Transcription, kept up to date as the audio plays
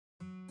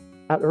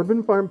At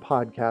Urban Farm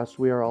Podcast,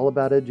 we are all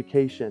about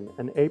education,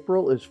 and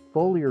April is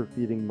foliar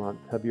feeding month.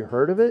 Have you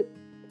heard of it?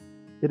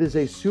 It is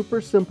a super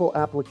simple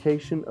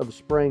application of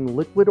spraying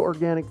liquid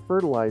organic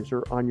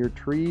fertilizer on your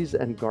trees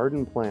and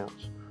garden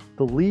plants.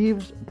 The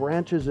leaves,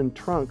 branches, and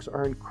trunks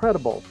are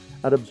incredible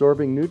at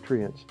absorbing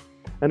nutrients.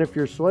 And if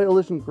your soil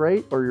isn't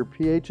great or your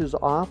pH is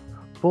off,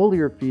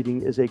 foliar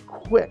feeding is a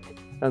quick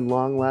and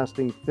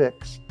long-lasting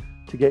fix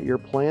to get your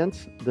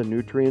plants the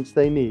nutrients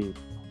they need.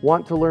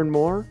 Want to learn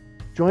more?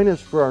 Join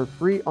us for our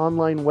free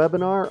online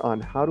webinar on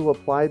how to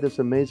apply this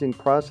amazing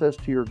process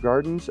to your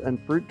gardens and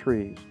fruit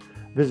trees.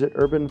 Visit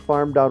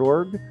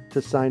urbanfarm.org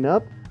to sign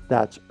up.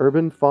 That's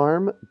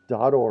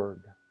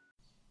urbanfarm.org.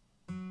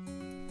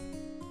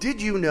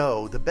 Did you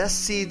know the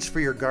best seeds for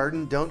your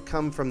garden don't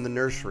come from the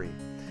nursery?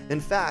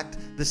 In fact,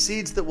 the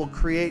seeds that will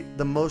create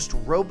the most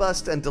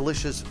robust and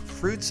delicious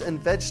fruits and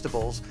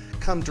vegetables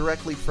come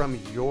directly from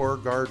your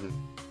garden.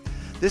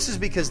 This is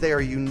because they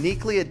are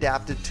uniquely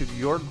adapted to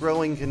your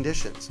growing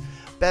conditions,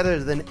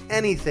 better than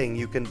anything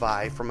you can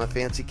buy from a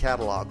fancy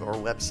catalog or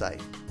website.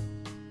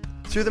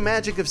 Through the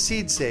magic of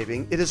seed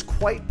saving, it is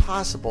quite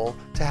possible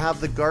to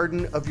have the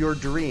garden of your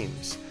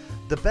dreams.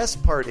 The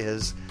best part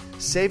is,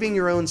 saving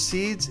your own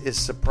seeds is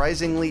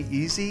surprisingly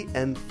easy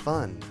and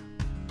fun.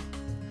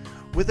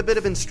 With a bit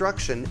of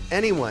instruction,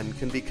 anyone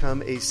can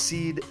become a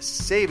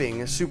seed-saving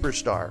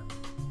superstar.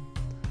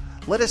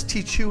 Let us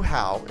teach you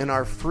how in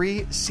our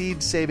free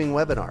seed-saving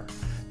webinar.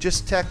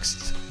 Just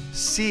text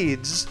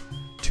SEEDS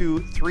to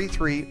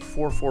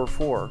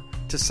 33444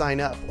 to sign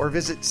up, or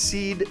visit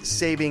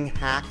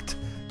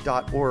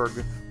seedsavinghacked.org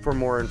for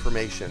more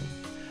information.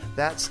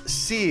 That's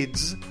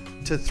SEEDS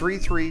to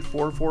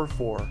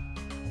 33444,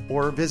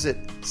 or visit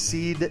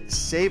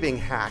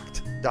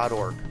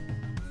seedsavinghacked.org.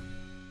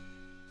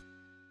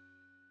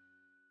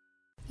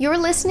 You're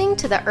listening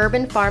to the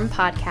Urban Farm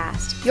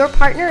Podcast, your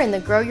partner in the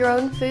Grow Your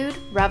Own Food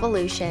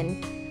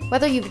revolution.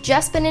 Whether you've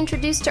just been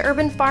introduced to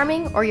urban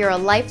farming or you're a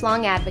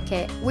lifelong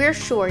advocate, we're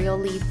sure you'll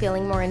leave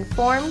feeling more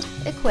informed,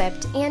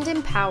 equipped, and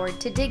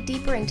empowered to dig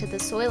deeper into the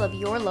soil of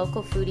your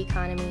local food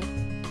economy.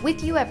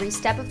 With you every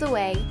step of the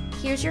way,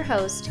 here's your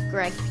host,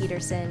 Greg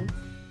Peterson.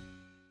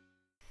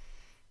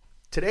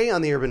 Today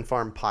on the Urban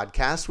Farm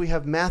Podcast, we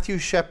have Matthew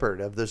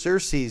Shepard of the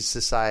Xerces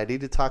Society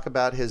to talk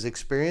about his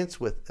experience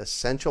with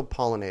essential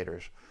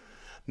pollinators.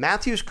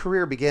 Matthew's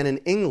career began in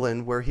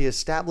England, where he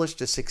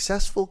established a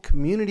successful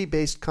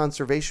community-based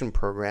conservation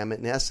program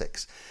in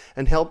Essex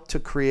and helped to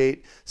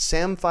create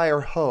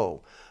Samphire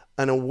Hoe,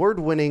 an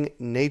award-winning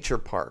nature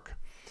park.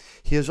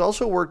 He has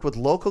also worked with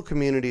local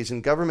communities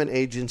and government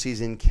agencies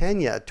in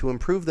Kenya to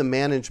improve the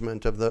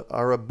management of the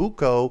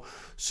Arabuko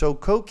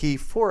Sokoke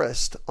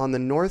forest on the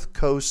north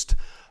coast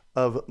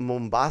of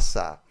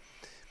Mombasa.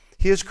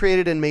 He has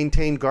created and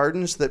maintained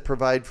gardens that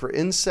provide for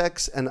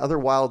insects and other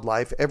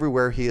wildlife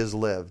everywhere he has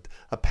lived,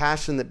 a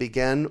passion that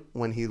began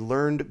when he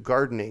learned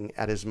gardening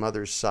at his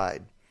mother's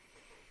side.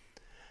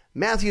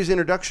 Matthew's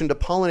introduction to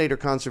pollinator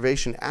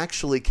conservation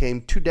actually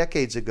came 2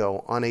 decades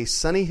ago on a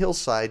sunny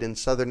hillside in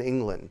southern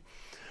England.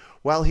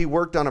 While he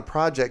worked on a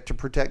project to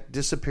protect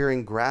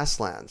disappearing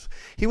grasslands,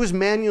 he was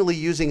manually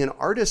using an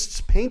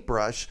artist's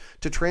paintbrush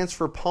to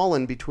transfer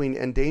pollen between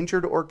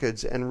endangered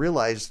orchids and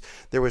realized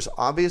there was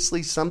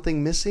obviously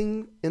something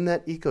missing in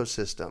that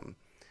ecosystem.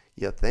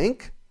 You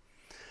think?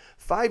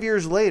 5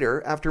 years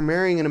later, after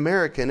marrying an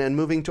American and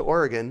moving to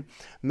Oregon,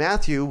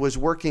 Matthew was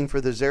working for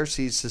the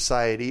Xerces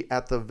Society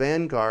at the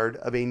vanguard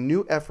of a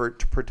new effort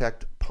to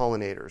protect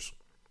pollinators.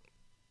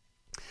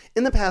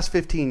 In the past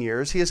 15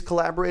 years, he has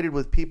collaborated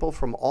with people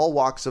from all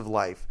walks of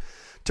life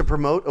to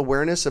promote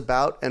awareness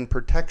about and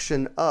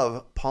protection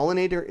of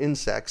pollinator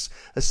insects,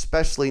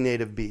 especially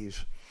native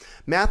bees.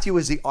 Matthew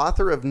is the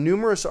author of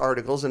numerous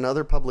articles and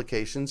other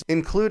publications,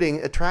 including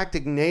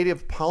Attracting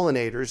Native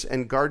Pollinators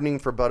and Gardening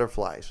for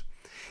Butterflies.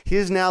 He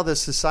is now the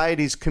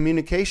Society's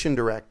communication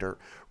director,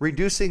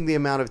 reducing the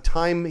amount of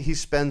time he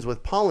spends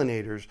with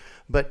pollinators,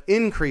 but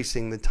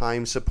increasing the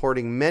time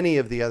supporting many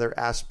of the other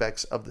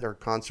aspects of their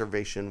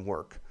conservation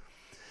work.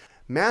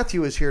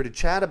 Matthew is here to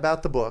chat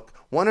about the book,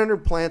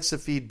 100 Plants to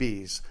Feed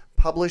Bees,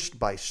 published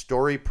by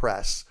Story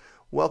Press.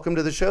 Welcome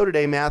to the show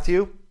today,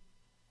 Matthew.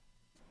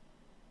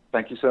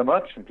 Thank you so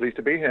much. I'm pleased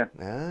to be here.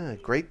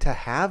 Great to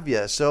have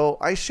you. So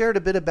I shared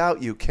a bit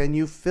about you. Can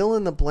you fill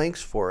in the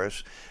blanks for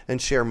us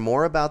and share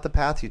more about the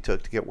path you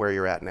took to get where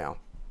you're at now?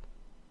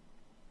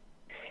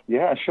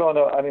 Yeah, sure.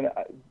 No, I mean,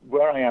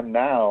 where I am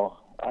now,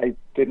 I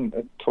didn't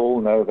at all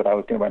know that I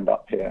was going to end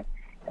up here.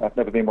 I've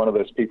never been one of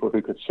those people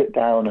who could sit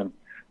down and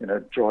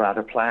draw out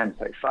a plan,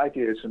 say 5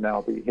 years from now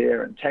I'll be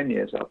here and 10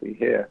 years I'll be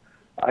here.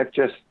 I've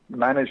just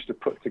managed to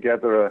put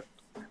together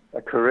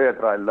a career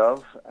that I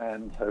love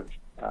and have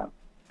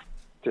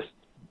just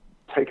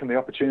taken the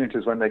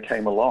opportunities when they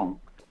came along.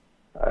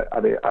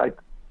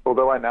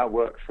 Although I now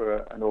work for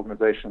an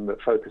organization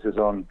that focuses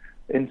on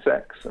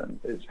insects and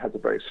has a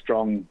very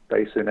strong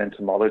base in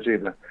entomology,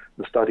 the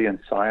study and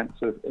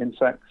science of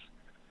insects,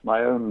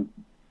 my own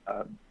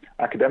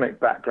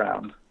academic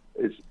background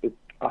is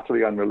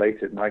utterly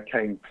unrelated, and I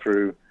came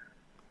through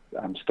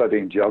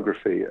studying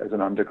geography as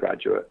an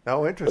undergraduate.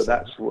 Oh,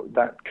 interesting. So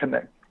that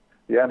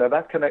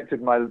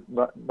connected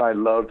my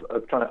love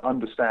of trying to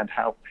understand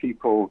how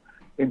people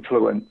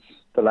influence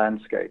the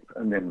landscape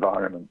and the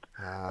environment.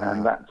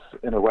 And that's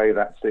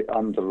the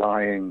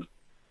underlying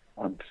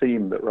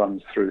theme that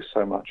runs through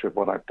so much of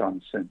what I've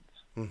done since.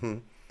 Mm-hmm.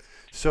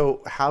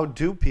 So how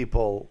do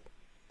people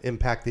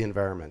impact the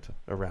environment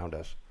around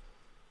us?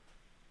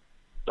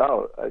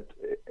 Oh,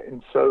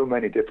 in so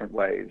many different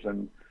ways.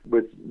 And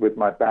with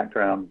my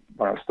background,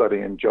 when I was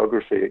studying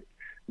geography,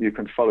 you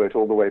can follow it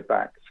all the way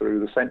back through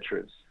the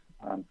centuries.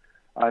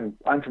 I'm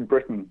from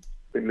Britain,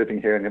 been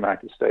living here in the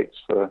United States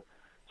for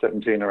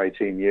 17 or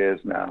 18 years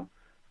now.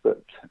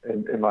 But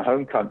in my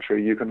home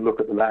country, you can look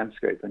at the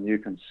landscape and you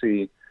can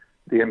see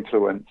the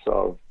influence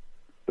of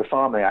the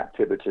farming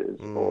activities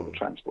or the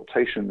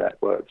transportation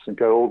networks, and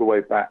go all the way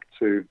back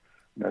to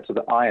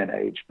the Iron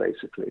Age,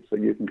 basically. So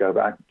you can go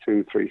back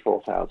 2,000, 3,000,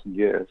 4,000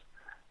 years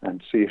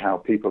and see how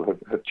people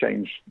have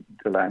changed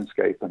the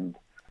landscape and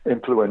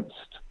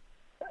influenced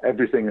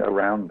everything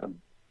around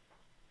them.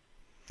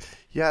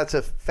 Yeah, it's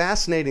a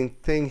fascinating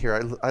thing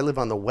here. I live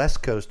on the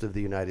west coast of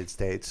the United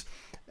States,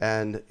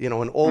 and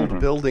an old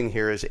building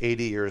here is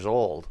 80 years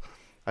old.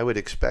 I would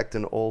expect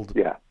an old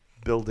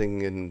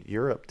building in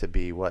Europe to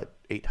be,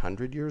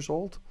 800 years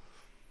old?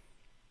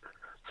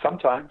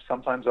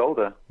 Sometimes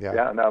older.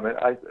 Yeah.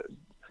 No,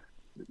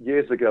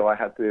 years ago, I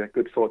had the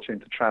good fortune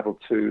to travel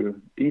to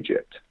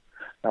Egypt,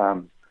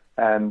 and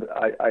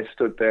I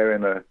stood there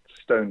in a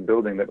stone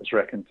building that was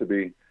reckoned to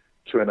be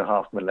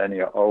 2.5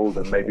 millennia old,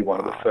 and maybe one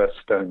of the first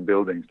stone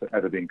buildings that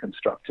ever been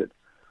constructed.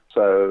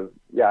 So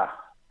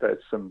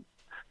there's some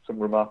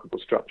remarkable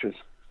structures.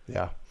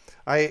 Yeah,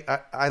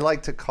 I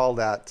like to call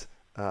that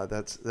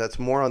that's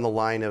more on the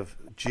line of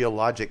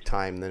geologic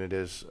time than it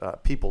is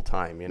people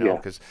time.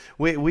 Because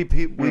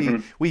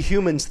we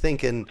humans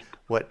think in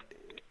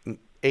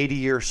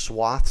 80-year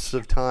swaths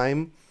of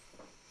time,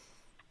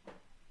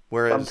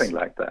 whereas something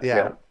like that.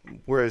 Yeah.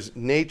 Whereas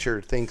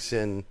nature thinks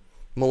in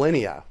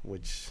millennia,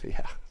 which is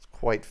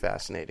quite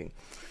fascinating.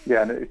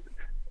 Yeah, and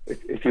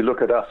if you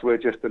look at us, we're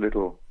just a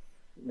little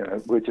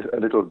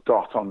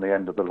dot on the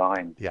end of the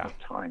line of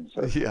time.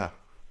 So. Yeah,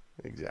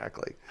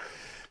 exactly.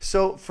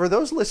 So for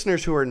those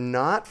listeners who are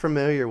not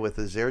familiar with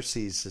the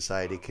Xerces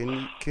Society,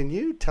 can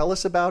you tell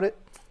us about it?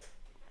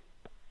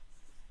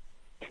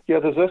 Yeah,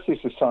 the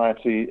Xerces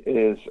Society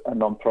is a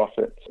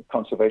non-profit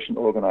conservation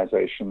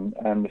organization,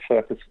 and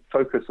the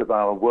focus of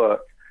our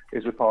work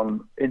is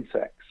upon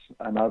insects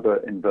and other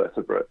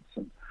invertebrates.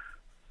 And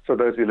for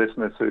those of you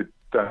listeners who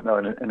don't know,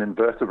 an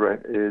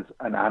invertebrate is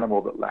an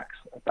animal that lacks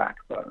a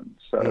backbone.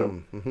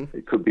 So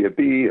it could be a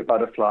bee, a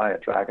butterfly, a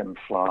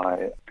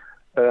dragonfly,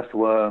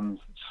 earthworms,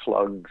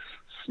 slugs,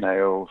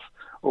 snails,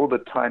 all the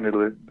tiny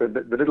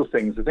little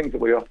things, the things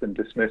that we often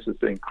dismiss as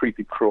being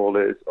creepy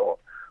crawlers or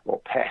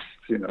pests,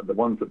 the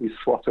ones that we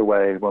swat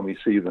away when we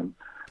see them.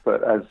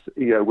 But as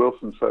E.O.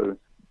 Wilson so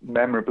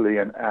memorably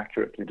and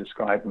accurately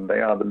described them,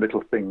 they are the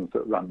little things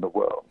that run the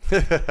world.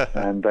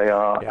 And they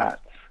are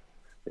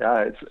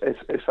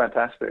it's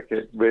fantastic.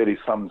 It really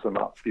sums them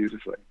up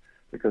beautifully,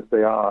 because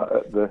they are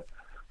at the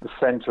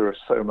center of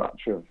so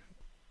much of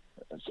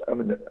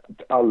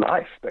our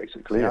life,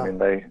 basically. Yeah.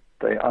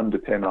 They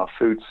underpin our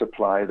food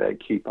supply. They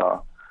keep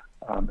our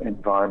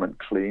environment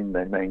clean.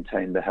 They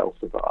maintain the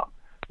health of our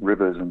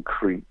rivers and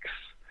creeks.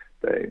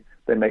 They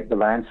make the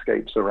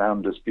landscapes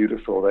around us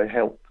beautiful. They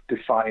help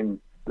define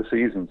the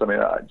seasons.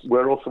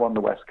 We're also on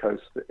the West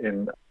Coast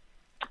in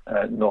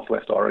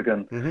Northwest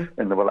Oregon,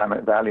 in the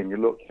Willamette Valley, and you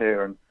look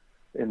here, and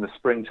in the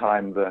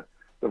springtime, the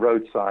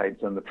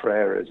roadsides and the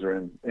prairies are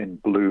in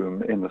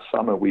bloom. In the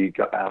summer, we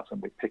go out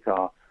and we pick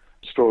our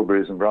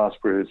strawberries and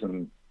raspberries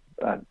and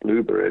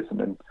blueberries, and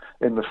then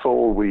in the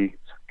fall we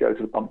go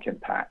to the pumpkin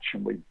patch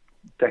and we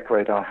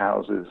decorate our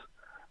houses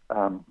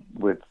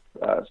with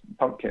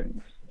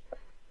pumpkins,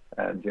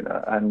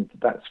 and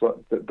that's what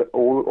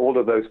all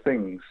of those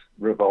things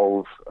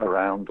revolve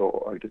around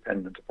or are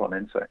dependent upon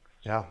insects.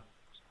 Yeah.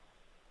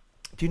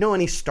 Do you know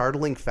any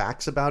startling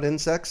facts about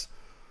insects?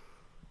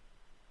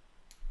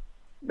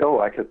 No,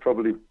 I could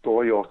probably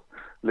bore your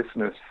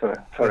listeners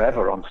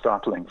forever on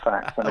startling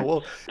facts.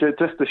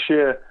 Just the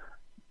sheer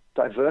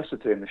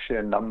diversity and the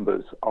sheer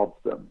numbers of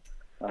them.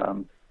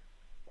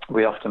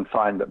 We often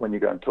find that when you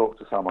go and talk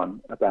to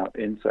someone about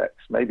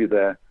insects, maybe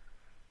they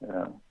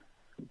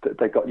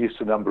got used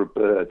to the number of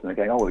birds, and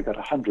they're going, we've got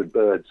 100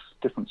 birds,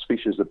 different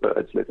species of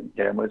birds living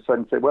here. And we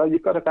suddenly say, well,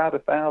 you've got about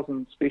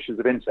 1,000 species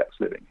of insects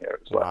living here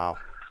as well. Wow.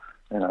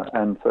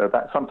 And so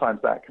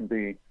sometimes that can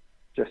be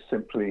just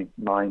simply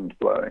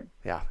mind-blowing.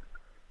 Yeah.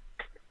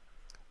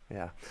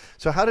 Yeah.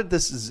 So how did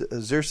this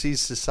Xerces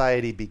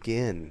Society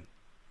begin?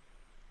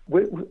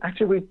 We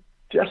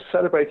just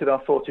celebrated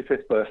our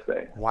 45th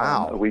birthday.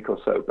 Wow. A week or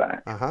so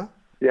back. Uh-huh.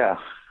 Yeah.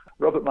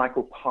 Robert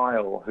Michael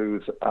Pyle,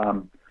 who's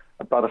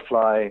a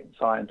butterfly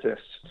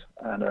scientist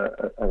and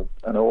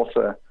an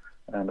author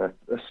and a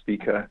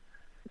speaker,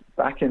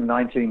 back in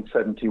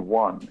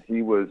 1971,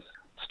 he was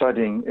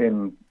studying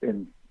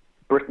in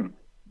Britain,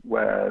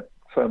 where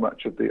so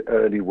much of the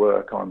early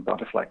work on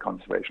butterfly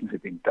conservation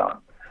had been done.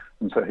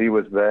 And so he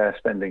was there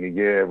spending a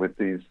year with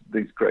these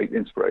great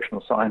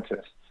inspirational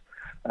scientists.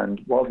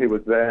 And while he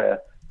was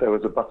there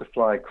was a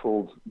butterfly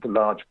called the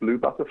large blue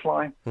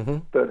butterfly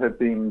that had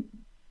been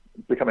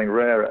becoming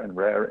rarer and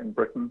rarer in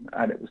Britain,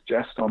 and it was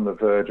just on the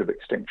verge of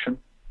extinction.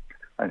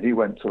 And he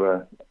went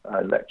to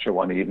a lecture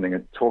one evening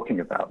and talking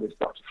about this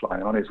butterfly.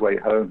 And on his way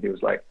home, he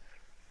was like,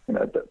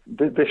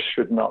 this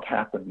should not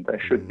happen. There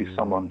should be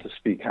someone to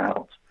speak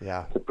out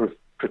to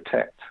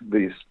protect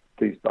these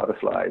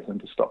butterflies and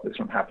to stop this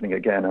from happening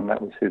again. And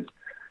that was his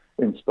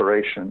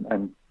inspiration.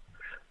 And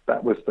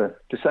that was the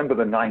December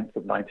the 9th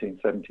of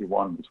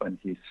 1971 was when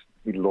he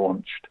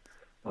launched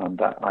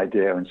that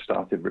idea and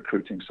started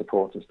recruiting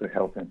supporters to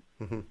help him.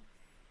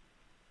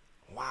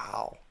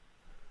 Wow.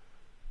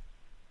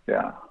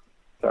 Yeah.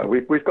 So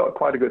we've got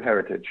quite a good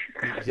heritage.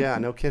 Yeah,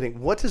 no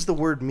kidding. What does the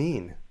word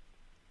mean?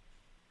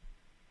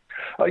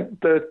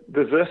 The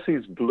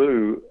Xerces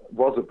blue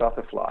was a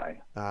butterfly.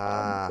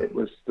 It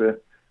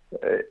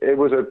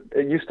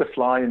used to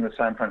fly in the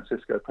San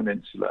Francisco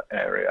Peninsula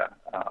area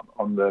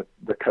on the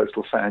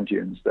coastal sand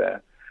dunes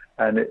there,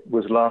 and it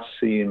was last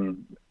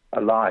seen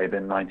alive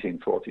in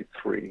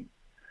 1943.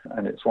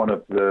 And it's one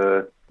of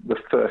the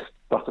first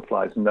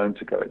butterflies known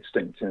to go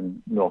extinct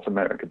in North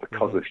America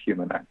because of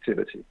human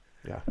activity.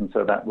 Yeah. And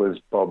so that was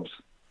Bob's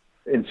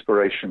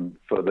inspiration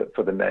for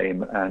the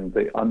name, and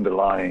the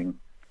underlying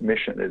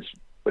mission is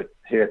we're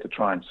here to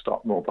try and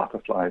stop more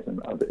butterflies and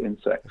other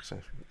insects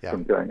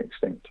from going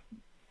extinct.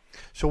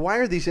 So why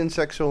are these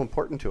insects so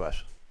important to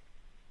us?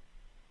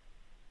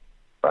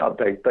 Well,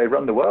 they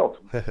run the world.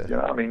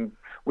 I mean,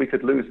 we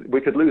could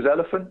lose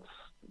elephants,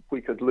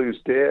 we could lose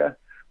deer,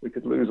 we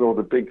could lose all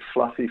the big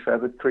fluffy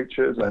feathered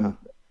creatures, and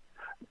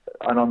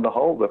on the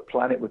whole, the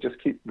planet would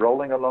just keep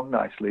rolling along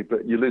nicely.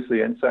 But you lose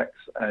the insects,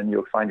 and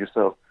you'll find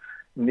yourself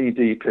knee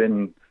deep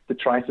in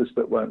detritus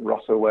that won't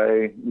rot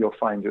away. You'll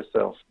find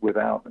yourself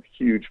without a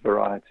huge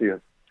variety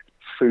of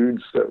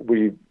foods that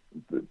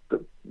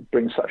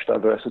bring such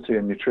diversity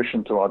and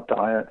nutrition to our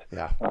diet.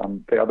 Yeah.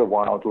 The other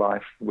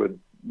wildlife would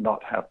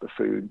not have the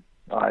food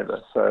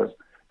either. So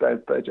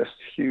they're just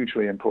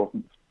hugely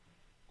important.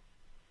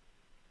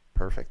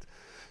 Perfect.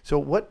 So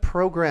what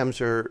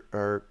programs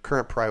are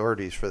current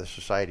priorities for the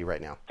Society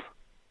right now?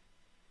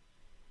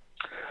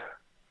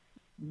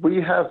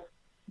 We have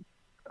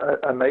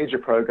a major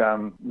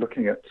program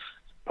looking at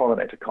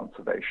pollinator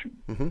conservation.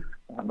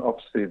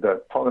 Obviously,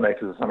 the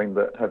pollinators are something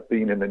that have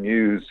been in the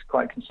news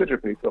quite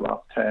considerably for the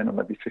last 10 or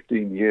maybe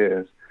 15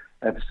 years,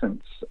 ever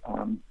since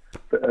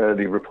the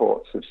early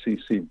reports of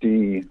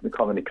CCD, the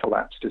colony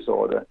collapse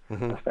disorder,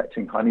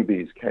 affecting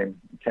honeybees came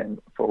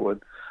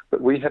forward.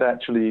 But we had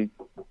actually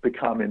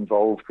become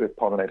involved with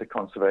pollinator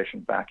conservation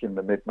back in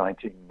the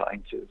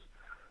mid-1990s,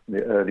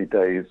 the early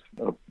days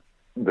of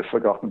the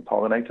Forgotten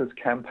Pollinators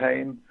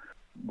campaign,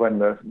 when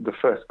the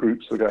first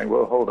groups were going,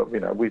 well, hold up,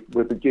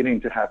 we're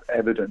beginning to have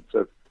evidence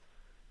of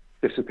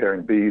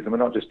disappearing bees. And we're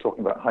not just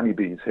talking about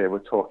honeybees here, we're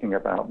talking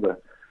about the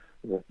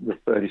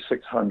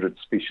 3,600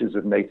 species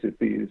of native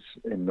bees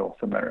in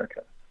North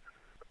America.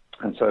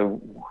 And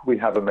so we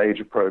have a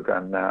major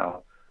program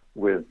now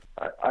with,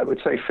 I would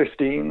say,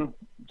 15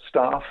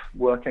 staff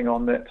working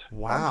on it.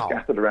 Wow.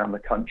 Scattered around the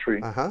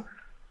country.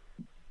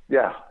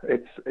 Yeah,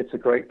 it's a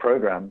great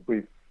program.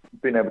 We've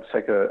been able to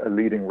take a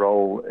leading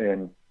role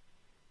in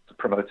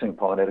promoting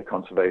pollinator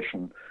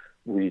conservation.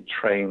 We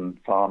train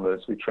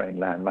farmers, we train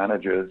land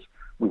managers,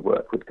 we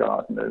work with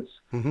gardeners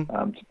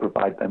to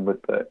provide them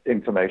with the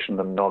information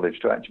and knowledge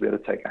to actually be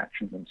able to take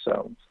action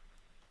themselves.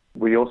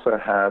 We also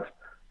have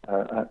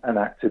an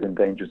active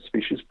endangered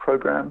species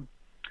program,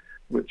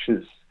 which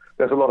is,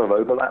 there's a lot of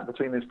overlap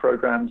between these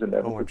programs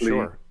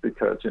inevitably,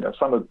 because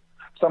some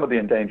of the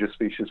endangered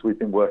species we've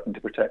been working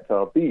to protect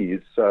are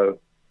bees, so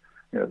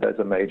there's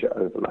a major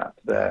overlap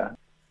there.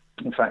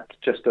 In fact,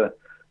 just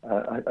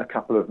a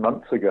couple of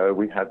months ago,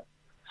 we had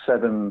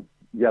 7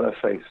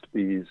 yellow-faced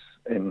bees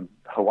in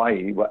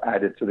Hawaii were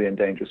added to the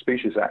Endangered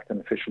Species Act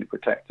and officially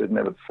protected, and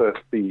they were the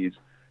first bees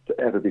to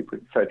ever be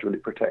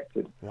federally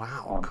protected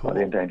by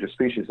the Endangered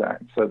Species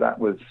Act. So that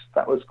was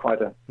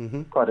quite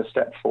a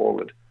step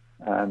forward.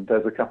 And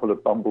there's a couple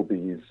of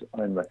bumblebees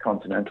in the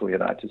continental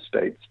United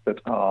States that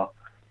are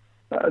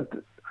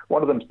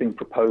one of them's being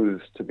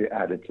proposed to be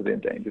added to the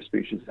Endangered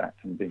Species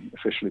Act and being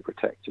officially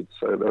protected.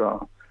 So there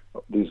are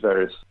these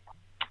various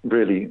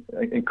really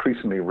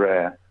increasingly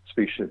rare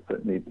species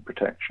that need the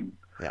protection.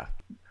 Yeah.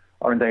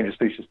 Our endangered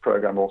species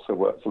program also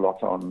works a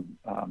lot on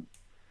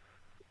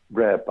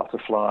rare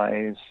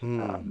butterflies.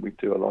 We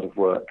do a lot of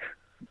work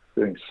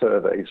doing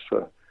surveys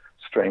for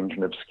strange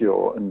and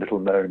obscure and little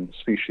known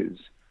species,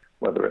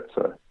 whether it's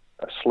a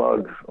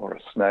slug or a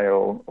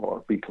snail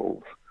or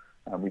beetles.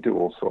 We do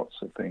all sorts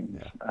of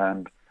things. Yeah.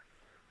 And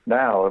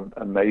now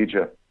a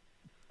major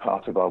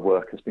part of our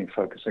work has been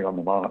focusing on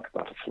the monarch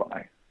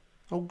butterfly.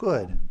 Oh,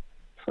 good.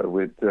 So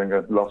we're doing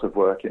a lot of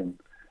work in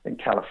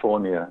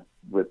California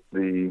with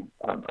the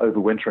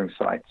overwintering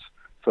sites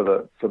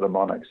for the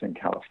monarchs in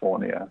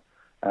California,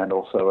 and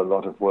also a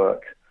lot of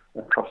work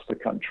across the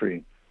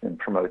country in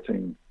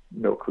promoting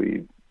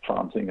milkweed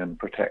planting and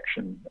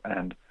protection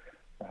and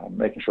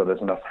making sure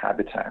there's enough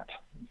habitat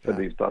for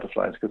these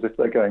butterflies, because if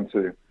they're going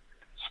to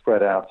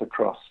spread out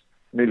across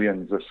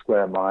millions of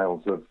square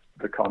miles of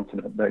the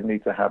continent, they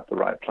need to have the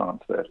right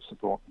plants there to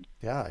support them.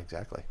 Yeah,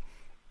 exactly.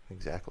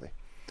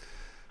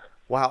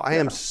 Wow, I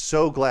am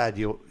so glad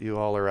you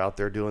all are out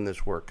there doing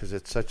this work, because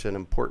it's such an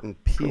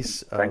important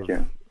piece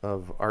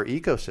of our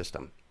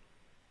ecosystem.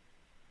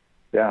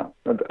 Yeah,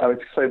 and I would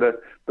say that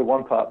the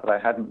one part that I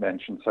hadn't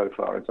mentioned so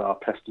far is our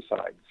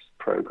pesticides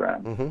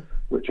program,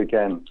 which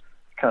again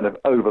kind of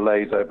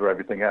overlays over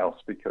everything else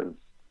because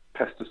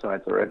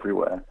pesticides are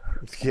everywhere.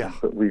 Yeah.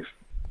 But we've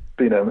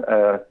been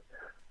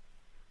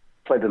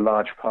played a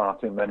large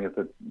part in many of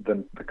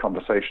the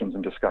conversations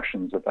and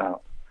discussions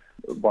about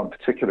one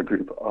particular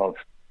group of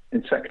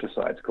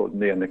insecticides called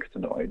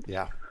neonicotinoids.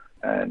 Yeah.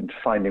 And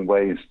finding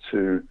ways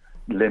to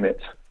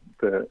limit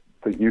the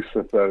use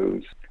of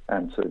those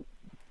and to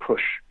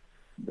push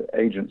the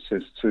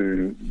agencies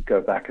to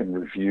go back and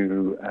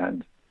review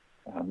and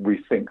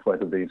rethink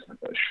whether these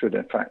should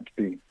in fact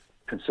be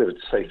considered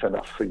safe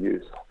enough for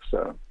use.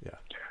 So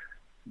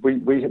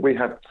we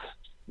have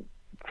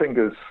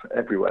fingers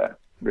everywhere,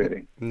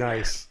 really.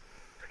 Nice.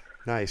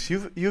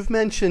 You've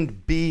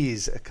mentioned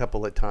bees a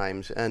couple of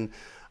times, and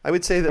I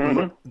would say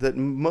that that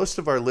most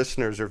of our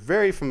listeners are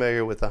very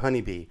familiar with the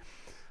honeybee,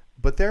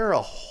 but there are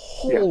a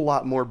whole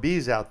lot more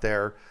bees out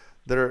there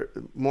that are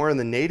more in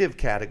the native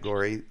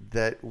category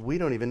that we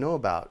don't even know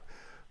about.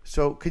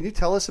 So can you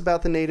tell us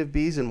about the native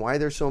bees and why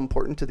they're so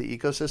important to the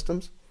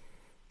ecosystems?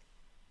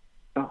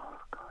 Oh,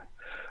 God.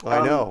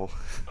 I know.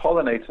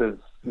 Pollinators,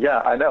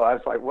 I know. I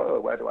was like, whoa,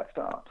 where do I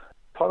start?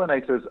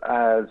 Pollinators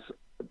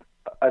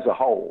as a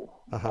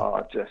whole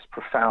are just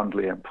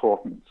profoundly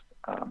important.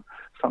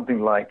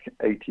 Something like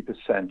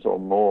 80% or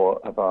more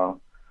of our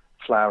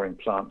flowering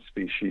plant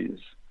species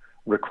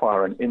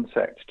require an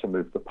insect to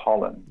move the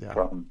pollen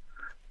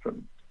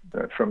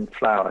from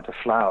flower to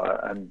flower,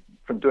 and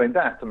from doing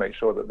that to make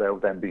sure that there will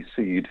then be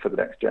seed for the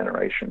next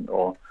generation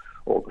or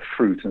the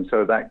fruit. And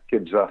so that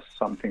gives us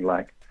something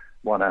like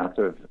 1 out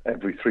of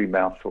every 3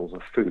 mouthfuls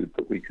of food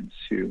that we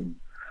consume,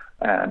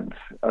 and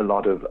a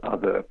lot of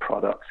other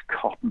products.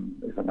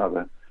 Cotton is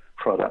another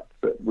product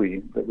that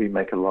we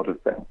make a lot of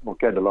or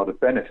get a lot of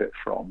benefit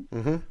from.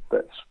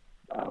 That's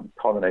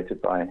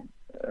pollinated by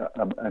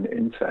an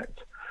insect.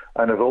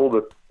 And of all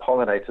the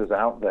pollinators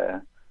out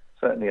there,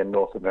 certainly in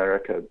North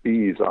America,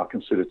 bees are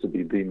considered to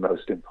be the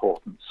most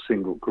important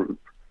single group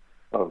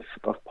of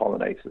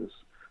pollinators.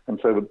 And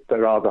so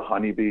there are the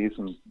honeybees,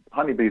 and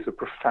honeybees are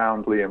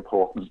profoundly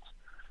important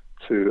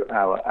to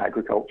our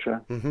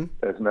agriculture.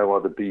 There's no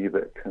other bee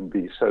that can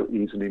be so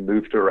easily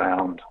moved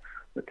around,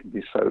 that can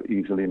be so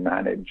easily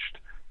managed,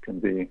 can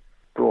be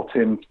brought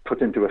in,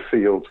 put into a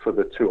field for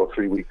the 2 or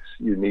 3 weeks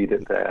you need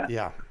it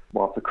there,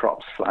 while the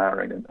crop's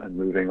flowering and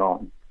moving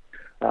on.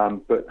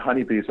 But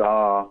honeybees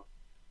are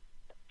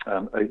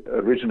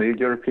originally a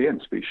European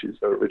species.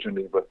 They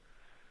originally were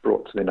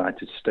brought to the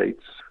United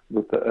States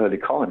with the early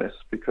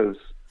colonists because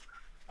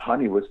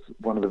honey was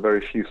one of the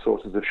very few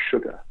sources of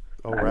sugar.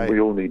 We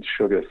all need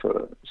sugar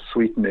for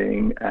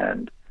sweetening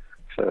and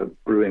for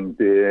brewing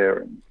beer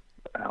and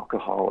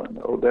alcohol, and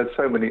there's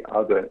so many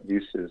other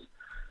uses.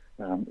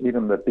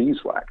 Even the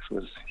beeswax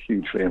was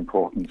hugely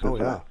important.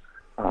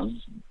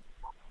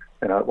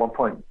 At one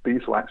point,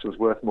 beeswax was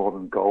worth more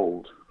than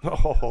gold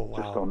just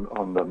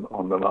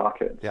on the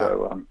market.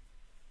 So,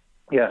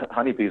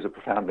 honeybees are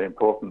profoundly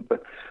important,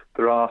 but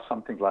there are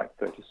something like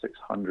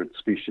 3,600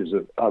 species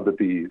of other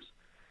bees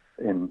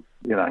in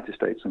the United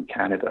States and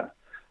Canada,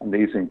 and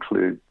these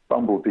include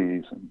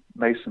bumblebees and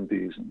mason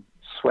bees and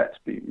sweat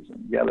bees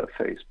and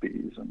yellow-faced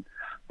bees and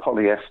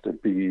polyester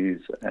bees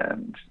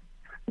and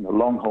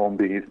longhorn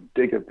bees,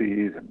 digger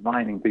bees, and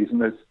mining bees,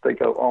 and they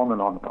go on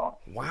and on and on.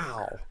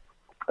 Wow.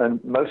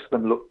 And most of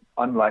them look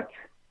unlike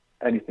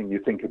anything you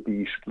think a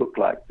bee should look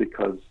like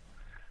because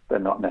they're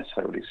not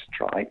necessarily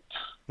striped.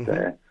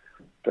 They're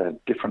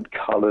different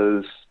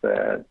colors.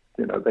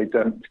 They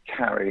don't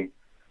carry.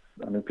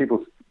 I mean,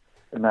 people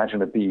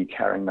imagine a bee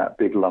carrying that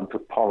big lump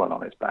of pollen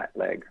on its back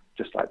leg,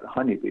 just like the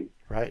honeybee.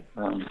 Right.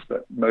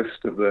 But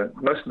most of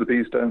the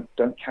bees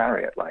don't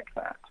carry it like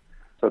that.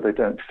 So they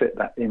don't fit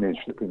that image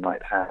that we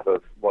might have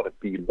of what a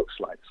bee looks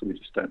like. So we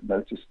just don't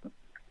notice them.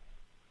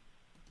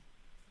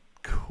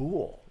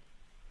 Cool.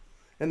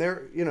 And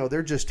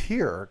they're just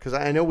here because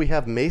I know we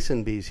have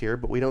mason bees here,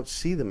 but we don't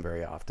see them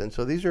very often.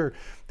 So these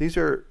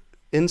are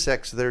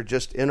insects that are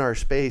just in our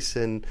space,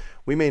 and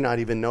we may not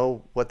even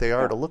know what they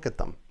are to look at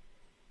them.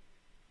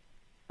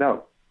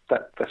 No,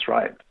 that's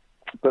right.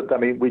 But I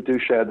mean, we do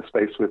share the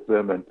space with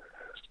them, and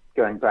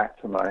going back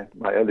to my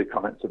early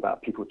comments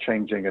about people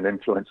changing and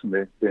influencing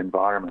the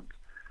environment,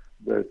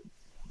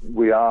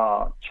 we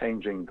are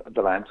changing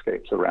the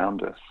landscapes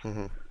around us.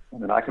 I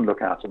mean, I can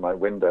look out of my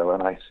window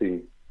and I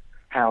see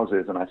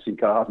houses and I see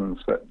gardens,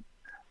 but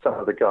some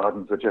of the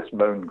gardens are just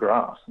mown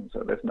grass, and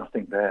so there's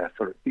nothing there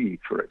for a bee,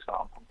 for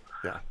example.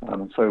 Yeah.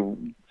 So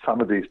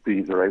some of these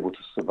bees are able to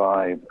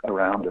survive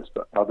around us,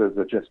 but others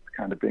are just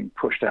kind of being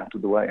pushed out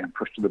of the way and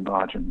pushed to the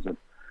margins of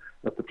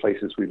the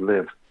places we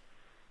live.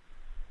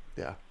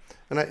 Yeah.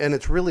 And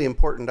it's really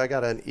important. I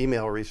got an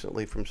email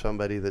recently from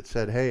somebody that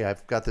said, hey,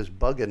 I've got this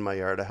bug in my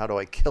yard. How do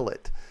I kill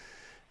it?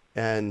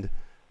 And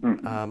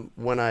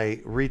when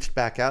I reached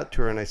back out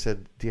to her and I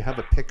said, do you have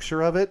a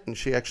picture of it? And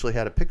she actually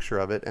had a picture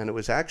of it. And it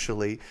was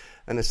actually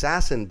an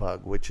assassin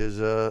bug, which is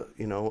a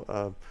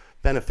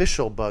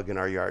beneficial bug in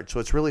our yard. So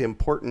it's really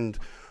important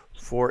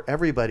for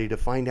everybody to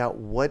find out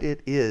what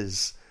it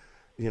is,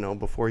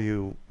 before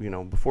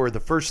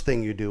the first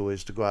thing you do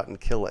is to go out and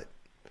kill it.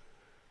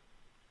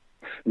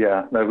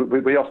 Yeah, no,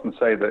 we often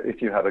say that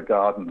if you have a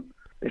garden,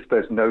 if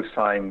there's no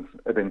signs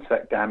of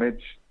insect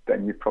damage,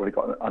 then you've probably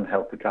got an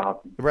unhealthy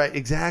garden. Right,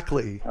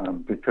 exactly.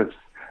 Because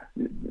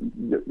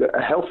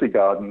a healthy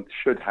garden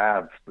should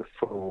have the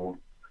full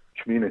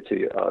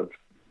community of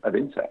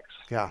insects.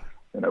 Yeah.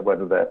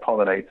 Whether they're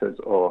pollinators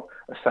or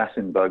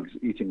assassin bugs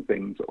eating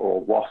things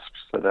or wasps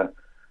that are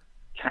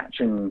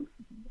catching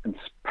and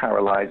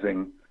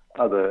paralyzing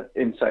other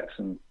insects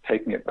and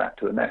taking it back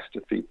to the nest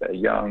to feed their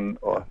young,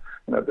 or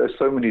there's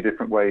so many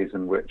different ways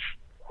in which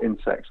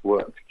insects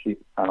work to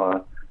keep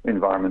our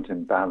environment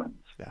in balance.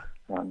 Yeah.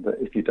 That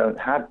if you don't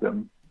have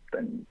them,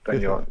 then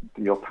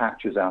your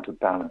patch is out of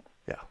balance.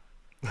 Yeah,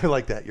 I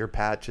like that. Your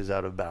patch is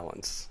out of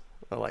balance.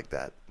 I like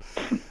that.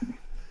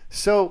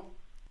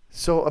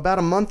 So about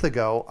a month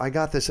ago, I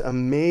got this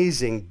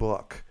amazing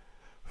book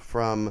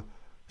from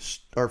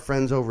our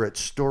friends over at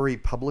Story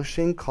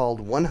Publishing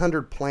called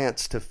 100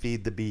 Plants to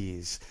Feed the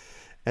Bees.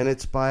 And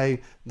it's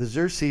by the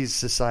Xerces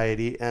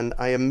Society. And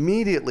I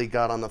immediately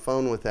got on the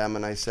phone with them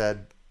and I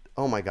said,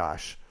 oh my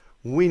gosh,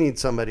 we need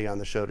somebody on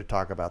the show to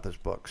talk about this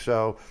book.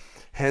 So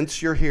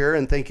hence you're here,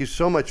 and thank you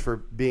so much for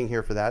being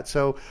here for that.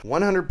 So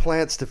 100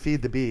 Plants to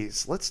Feed the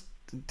Bees.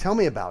 Tell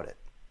me about it.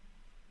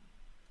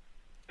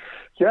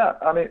 Yeah,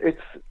 I mean,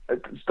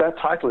 that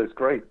title is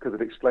great because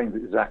it explains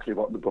exactly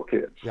what the book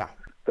is. Yeah.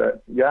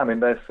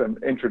 There's some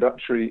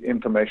introductory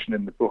information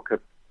in the book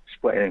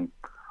explaining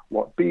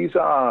what bees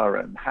are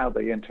and how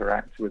they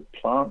interact with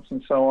plants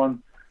and so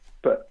on.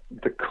 But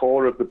the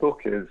core of the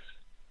book is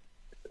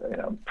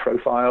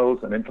profiles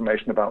and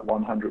information about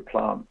 100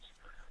 plants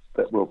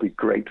that will be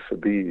great for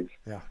bees.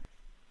 Yeah.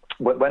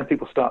 When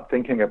people start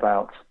thinking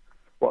about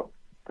what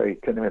they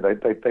can,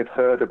 they've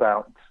heard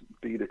about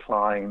bee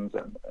declines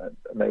and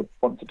they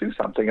want to do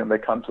something, and they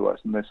come to us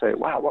and they say,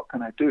 wow, what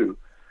can I do?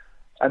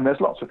 And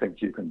there's lots of things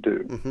you can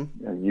do.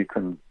 Mm-hmm. You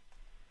can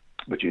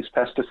reduce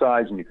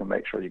pesticides, and you can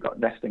make sure you've got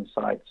nesting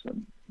sites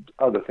and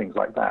other things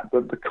like that.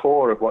 But the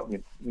core of what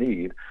you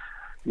need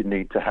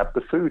to have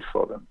the food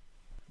for them.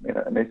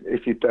 And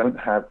if you don't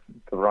have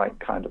the right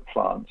kind of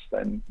plants,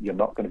 then you're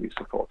not going to be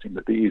supporting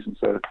the bees. And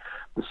so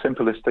the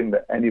simplest thing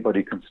that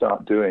anybody can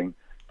start doing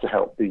to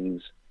help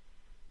bees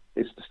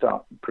is to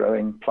start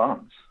growing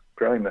plants,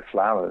 growing the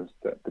flowers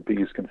that the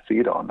bees can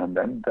feed on, and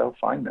then they'll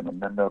find them, and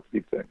then they'll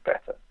be doing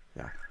better.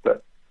 Yeah.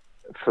 But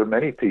for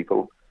many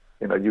people,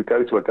 you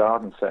go to a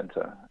garden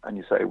center and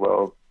you say,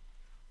 well,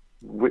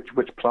 which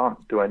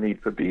plant do I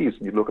need for bees?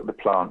 And you look at the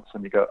plants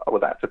and you go, oh,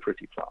 well, that's a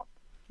pretty plant.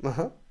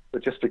 Uh-huh.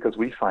 But just because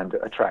we find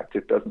it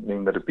attractive doesn't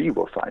mean that a bee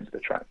will find it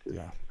attractive.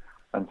 Yeah.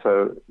 And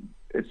so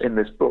in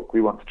this book,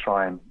 we want to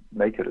try and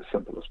make it as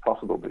simple as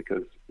possible,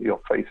 because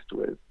you're faced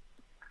with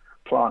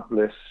plant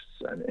lists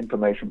and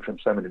information from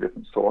so many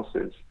different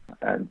sources.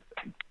 And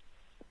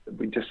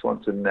we just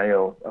want to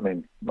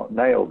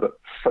but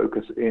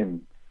focus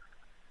in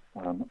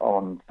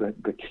on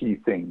the key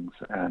things.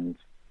 And,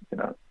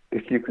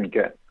 if you can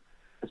get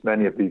as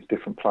many of these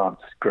different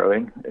plants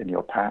growing in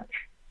your patch,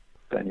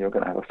 then you're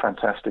going to have a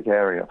fantastic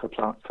area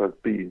for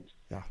bees.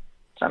 Yeah.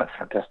 And a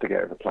fantastic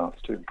area for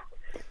plants too.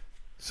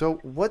 So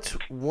what's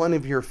one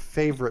of your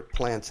favorite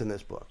plants in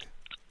this book?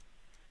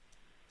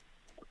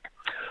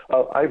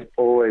 Oh, I've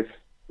always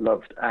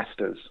loved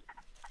asters.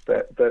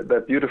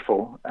 They're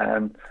beautiful,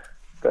 and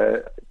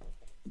they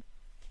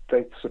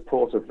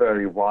support a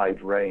very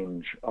wide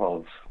range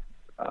of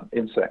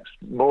insects,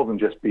 more than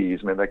just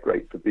bees. I mean, they're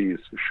great for bees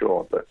for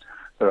sure, but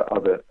there are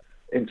other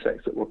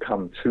insects that will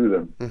come to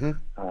them.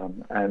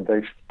 Mm-hmm. And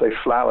they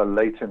flower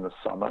late in the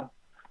summer,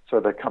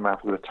 so they come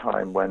out at a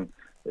time when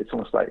it's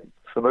almost like,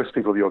 for most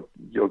people,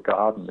 your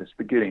garden is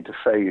beginning to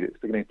fade. It's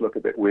beginning to look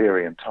a bit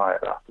weary and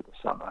tired after the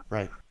summer.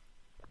 Right.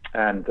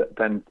 And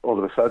then all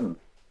of a sudden,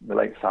 in the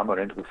late summer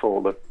into the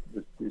fall,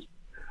 these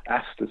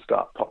asters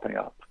start popping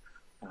up,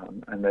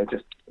 and they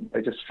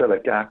just fill a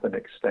gap and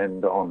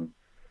extend on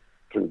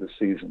through the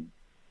season.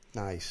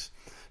 Nice.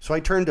 So I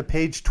turned to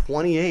page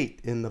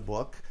 28 in the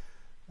book,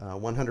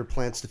 100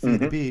 Plants to Feed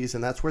Mm-hmm. the Bees,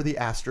 and that's where the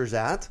aster's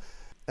at.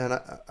 And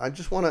I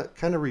just want to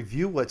kind of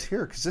review what's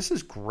here, because this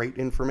is great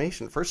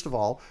information. First of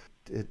all,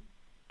 it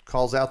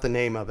calls out the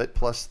name of it,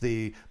 plus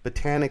the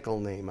botanical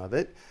name of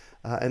it.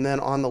 And then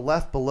on the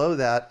left below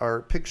that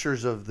are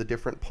pictures of the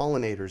different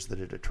pollinators that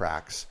it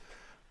attracts,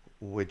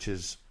 which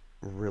is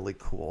really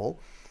cool.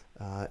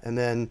 And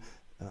then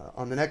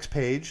on the next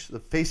page, the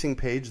facing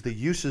page, the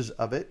uses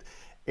of it.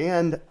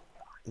 And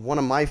one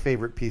of my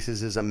favorite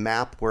pieces is a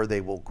map where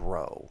they will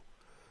grow.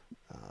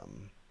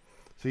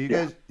 So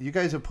you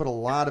guys have put a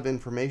lot of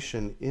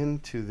information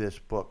into this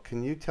book.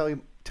 Can you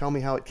tell me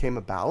how it came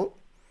about?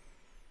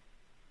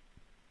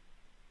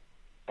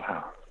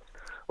 Wow.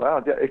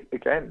 Well,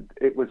 again,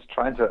 it was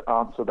trying to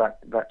answer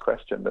that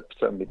question that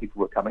so many people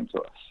were coming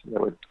to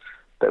us.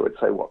 They would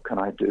say, "What can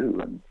I do?"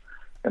 And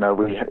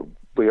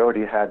we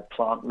already had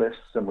plant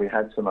lists, and we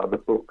had some other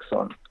books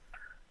on,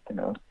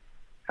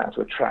 how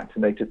to attract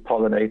native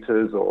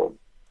pollinators, or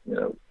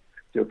if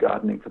you're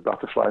gardening for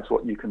butterflies,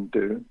 what you can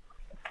do.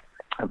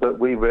 But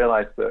we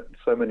realized that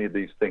so many of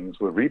these things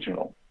were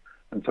regional,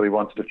 and so we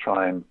wanted to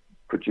try and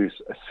produce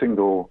a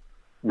single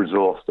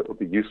resource that would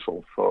be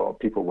useful for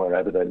people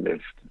wherever they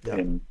lived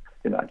in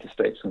the United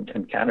States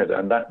and Canada.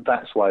 And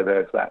that's why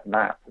there's that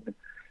map.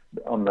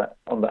 On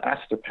the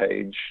Aster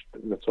page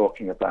that we're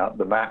talking about,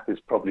 the map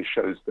probably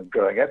shows them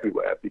growing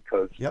everywhere,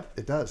 because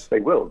it does. They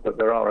will, but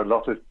there are a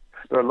lot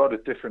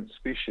of different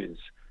species,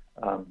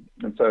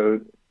 and so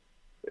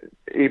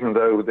even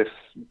though this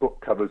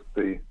book covers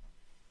the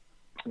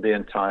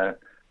entire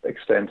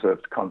extent of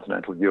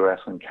continental US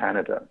and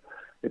Canada,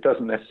 it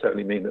doesn't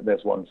necessarily mean that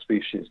there's one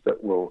species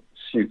that will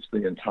suit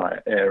the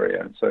entire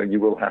area. And so you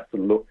will have to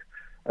look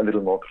a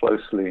little more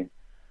closely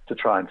to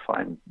try and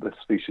find the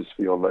species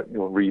for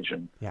your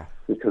region. Yeah.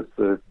 Because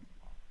the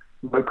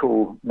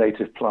local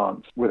native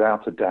plants,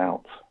 without a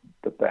doubt,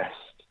 the best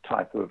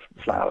type of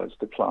flowers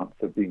to plant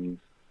for bees.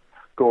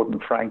 Gordon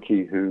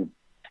Franke, who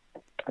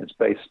is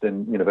based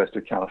in University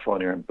of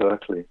California in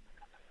Berkeley,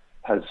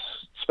 has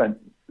spent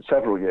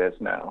several years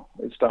now.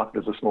 It started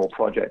as a small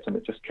project, and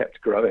it just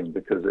kept growing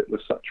because it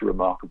was such a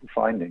remarkable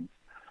finding.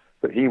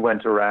 But he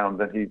went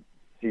around and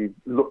he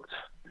looked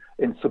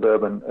in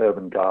suburban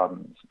urban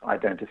gardens,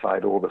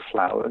 identified all the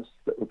flowers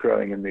that were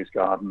growing in these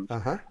gardens,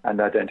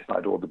 and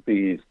identified all the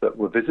bees that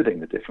were visiting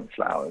the different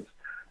flowers.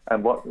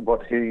 And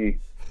what he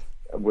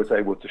was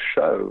able to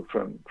show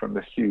from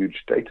the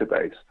huge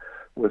database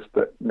was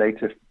that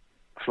native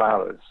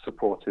flowers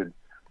supported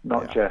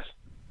not just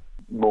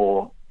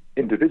more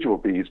individual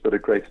bees, but a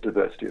greater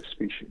diversity of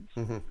species.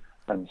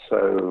 And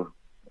so,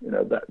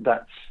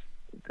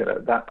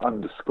 that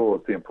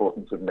underscores the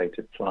importance of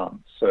native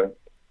plants. So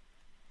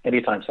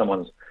anytime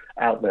someone's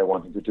out there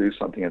wanting to do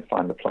something and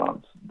find the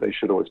plants, they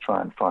should always try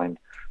and find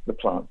the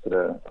plants that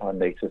are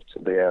native to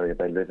the area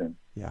they live in.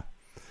 Yeah.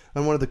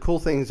 And one of the cool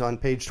things on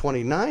page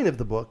 29 of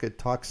the book, it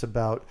talks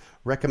about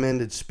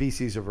recommended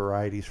species or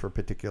varieties for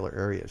particular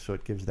areas. So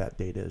it gives that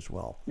data as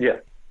well. Yeah.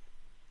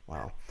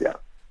 Wow. Yeah.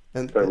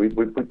 And so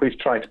we've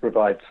tried to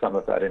provide some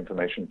of that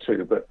information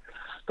too, but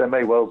there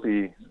may well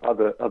be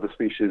other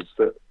species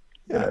that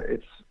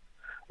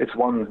it's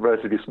one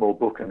relatively small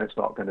book, and it's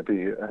not going to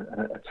be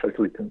a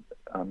totally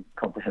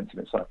comprehensive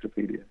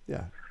encyclopedia.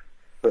 Yeah.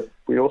 But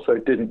we also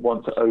didn't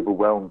want to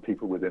overwhelm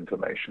people with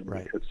information,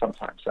 because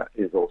sometimes that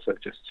is also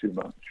just too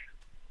much.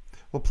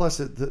 Well, plus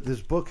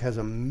this book has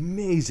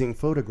amazing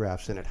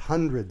photographs in it,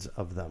 hundreds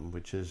of them,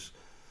 which is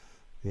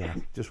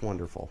just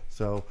wonderful.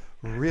 So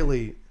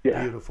really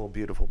beautiful,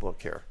 beautiful book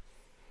here.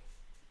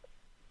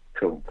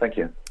 Cool. Thank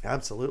you.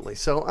 Absolutely.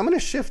 So I'm going to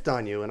shift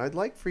on you, and I'd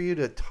like for you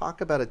to talk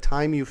about a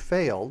time you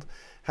failed,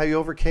 how you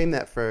overcame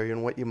that failure,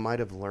 and what you might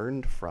have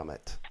learned from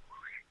it.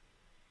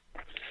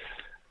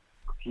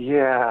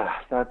 Yeah.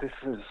 Now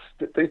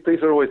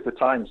these are always the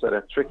times that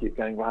are tricky,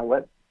 going, wow,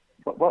 what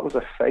was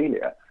a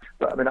failure?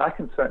 But I mean, I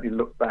can certainly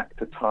look back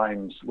to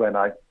times when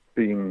I've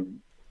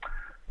been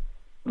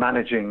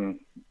managing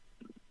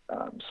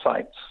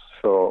sites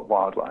for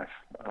wildlife.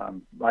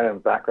 My own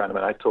background,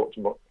 I talked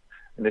more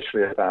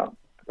initially about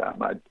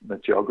my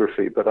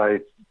geography, but I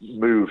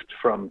moved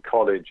from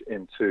college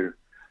into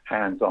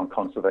hands-on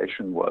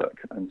conservation work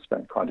and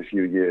spent quite a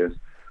few years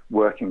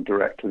working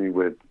directly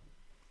with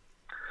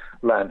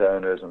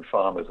landowners and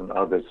farmers and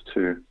others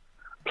to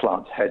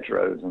plant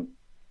hedgerows and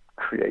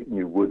create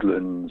new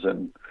woodlands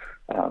and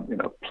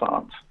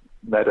plant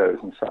meadows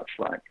and such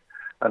like.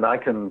 And I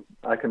can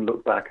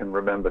look back and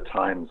remember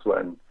times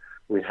when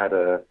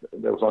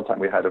there was one time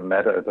we had a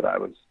meadow that I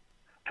was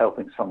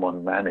helping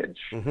someone manage,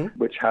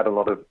 which had a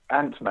lot of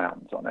ant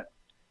mounds on it.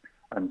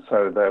 And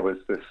so there was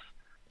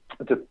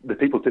the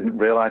people didn't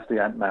realize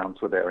the ant mounds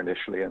were there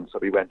initially. And so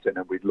we went in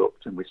and we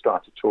looked and we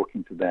started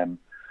talking to them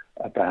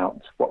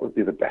about what would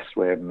be the best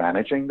way of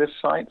managing this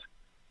site.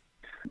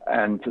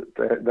 And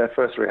their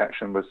first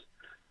reaction was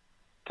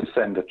to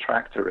send a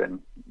tractor in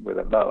with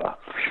a mower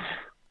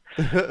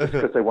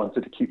because they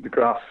wanted to keep the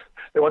grass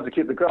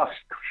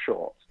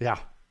short. Yeah.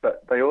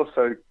 But they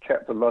also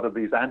kept a lot of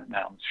these ant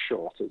mounds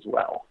short as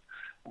well.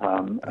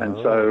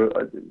 So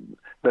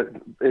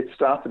it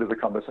started as a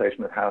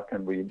conversation of how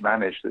can we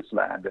manage this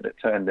land, and it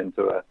turned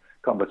into a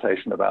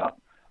conversation about,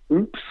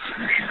 oops,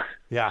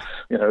 that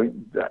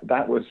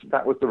was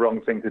the wrong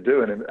thing to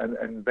do. And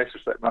in this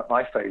respect,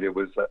 my failure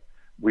was that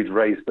we'd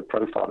raised the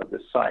profile of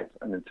this site,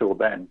 and until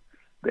then,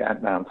 the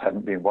ant mounds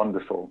hadn't been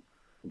wonderful,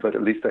 but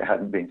at least they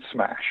hadn't been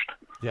smashed.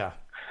 Yeah.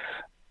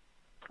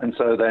 And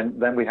so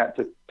then we had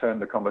to turn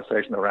the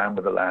conversation around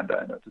with the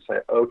landowner to say,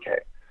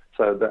 okay,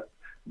 so that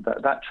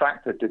that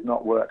tractor did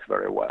not work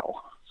very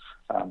well.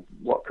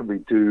 What can we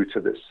do to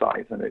this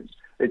site? And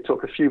it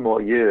took a few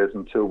more years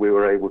until we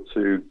were able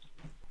to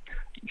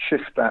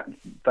shift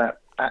that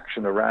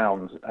action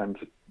around and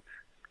to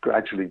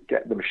gradually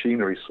get the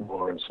machinery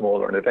smaller and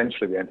smaller. And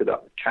eventually we ended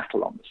up with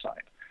cattle on the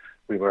site.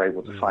 We were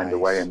able to find a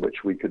way in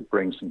which we could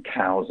bring some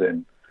cows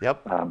in.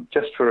 Yep.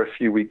 Just for a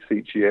few weeks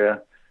each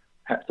year,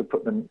 had to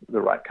put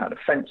the right kind of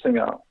fencing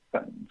up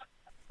and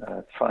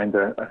find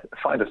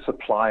a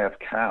supply of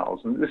cows.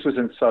 And this was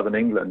in southern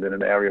England, in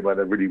an area where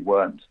there really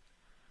weren't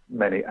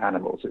many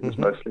animals. It was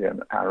mostly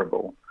an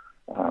arable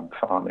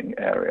farming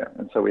area.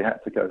 And so we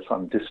had to go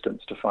some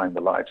distance to find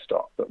the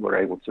livestock, but we're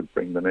able to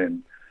bring them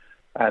in.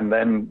 And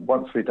then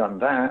once we'd done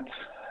that,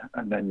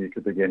 and then you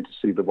could begin to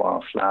see the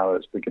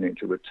wildflowers beginning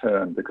to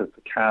return, because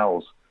the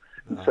cows,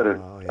 instead of,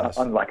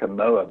 unlike a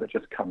mower that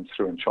just comes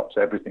through and chops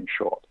everything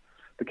short,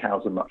 the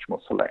cows are much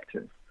more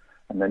selective.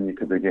 And then you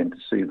could begin to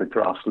see the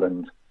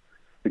grassland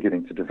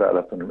beginning to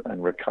develop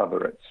and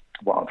recover its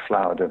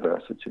wildflower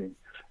diversity.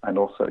 And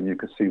also you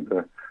could see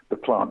the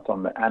plants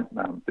on the ant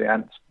mound. The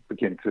ants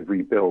begin to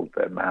rebuild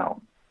their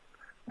mound.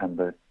 And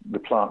the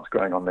plants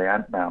growing on the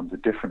ant mounds are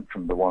different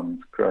from the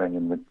ones growing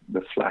in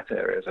the flat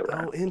areas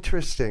around. Oh,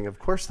 interesting. Of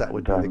course that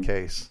would be the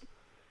case.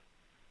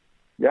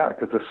 Yeah,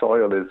 because the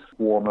soil is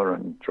warmer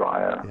and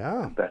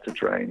drier, better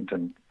drained,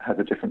 and has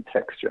a different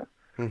texture.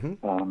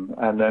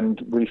 And then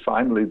we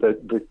finally,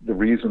 the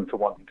reason for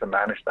wanting to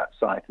manage that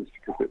site is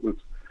because it was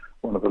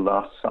one of the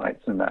last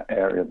sites in that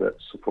area that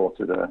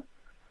supported a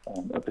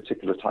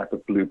particular type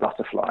of blue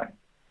butterfly.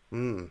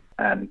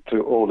 And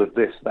through all of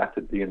this, that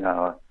had been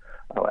our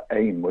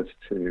aim, was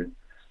to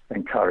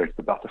encourage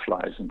the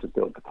butterflies and to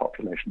build the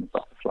population of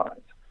butterflies.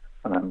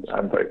 And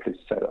I'm very pleased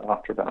to say that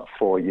after about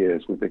 4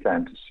 years, we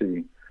began to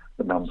see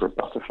the number of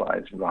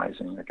butterflies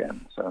rising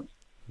again. So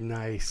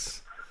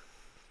nice.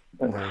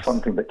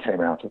 Something that came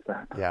out of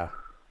that. Yeah.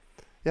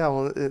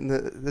 Well,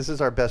 this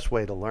is our best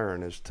way to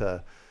learn, is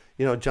to,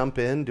 jump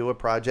in, do a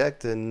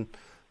project, and,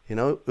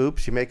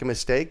 oops, you make a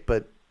mistake,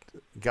 but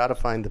got to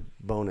find the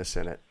bonus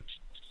in it.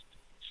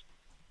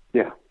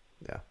 Yeah.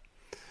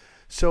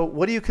 So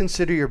what do you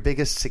consider your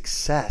biggest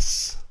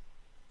success?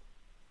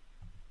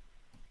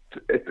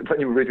 When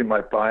you were reading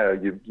my bio,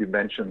 you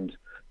mentioned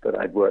that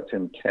I'd worked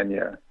in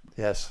Kenya.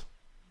 Yes.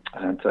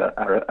 And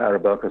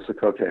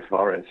Araboko-Sokoke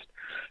Forest.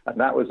 And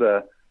that was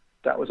a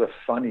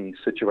funny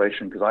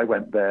situation, because I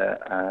went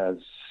there as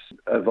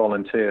a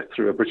volunteer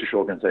through a British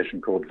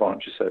organization called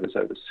Voluntary Service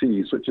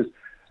Overseas,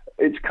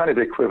 it's kind of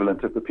the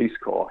equivalent of the Peace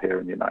Corps here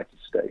in the United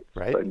States.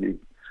 Right. So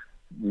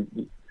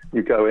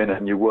you go in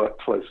and you work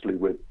closely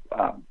with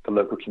the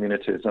local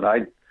communities. And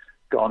I'd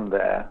gone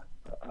there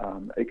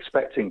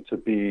expecting to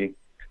be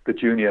the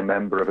junior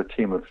member of a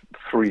team of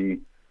 3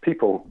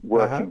 people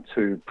working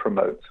to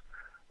promote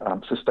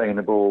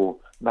sustainable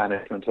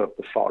management of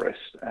the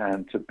forest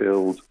and to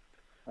build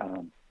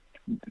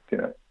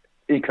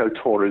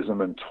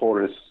ecotourism and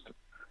tourist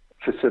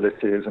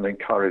facilities and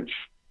encourage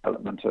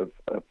development of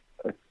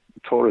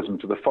tourism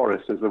to the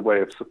forest as a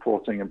way of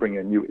supporting and bringing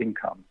a new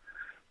income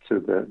to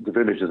the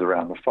villages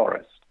around the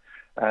forest.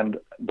 And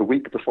the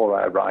week before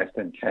I arrived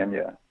in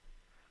Kenya,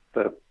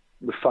 the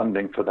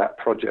funding for that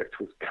project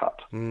was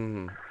cut.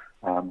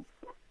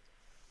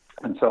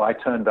 And so I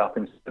turned up,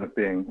 instead of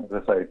being, as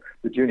I say,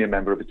 the junior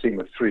member of a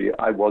team of 3,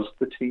 I was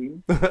the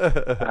team,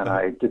 and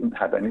I didn't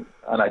have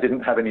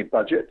any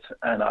budget,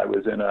 and I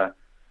was in a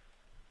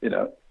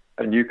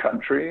new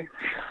country,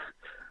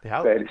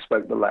 barely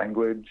spoke the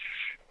language.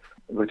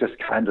 We just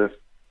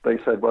they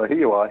said, well, here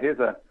you are, here's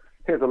a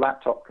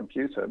laptop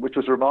computer, which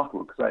was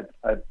remarkable, because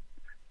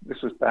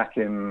this was back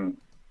in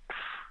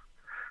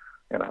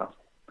the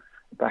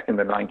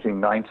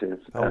 1990s.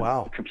 Oh,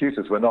 wow.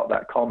 Computers were not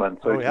that common.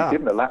 So if you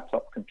give them a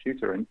laptop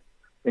computer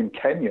in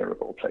Kenya,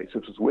 of all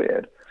places, was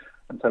weird.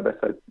 And so they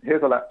said,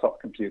 here's a laptop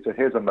computer,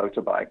 here's a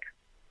motorbike.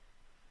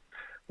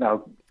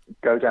 Now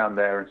go down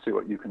there and see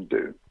what you can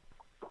do.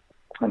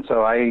 And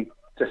so I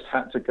just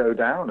had to go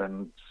down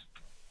and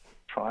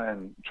try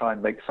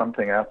and make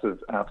something out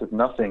of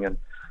nothing. And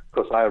of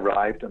course I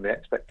arrived, and the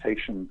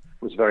expectation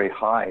was very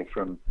high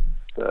from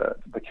the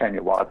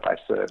Kenya Wildlife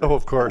Service. Oh,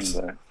 of course.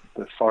 And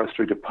the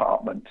forestry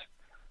department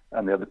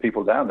and the other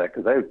people down there,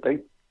 because they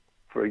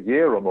for a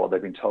year or more,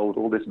 they've been told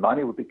all this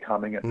money would be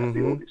coming and there'd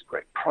be all these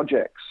great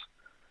projects,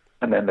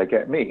 and then they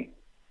get me.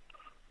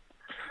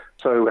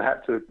 So we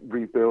had to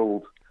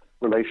rebuild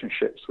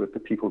relationships with the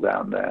people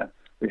down there.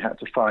 We had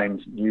to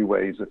find new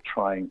ways of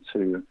trying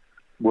to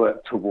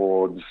work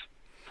towards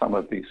some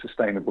of the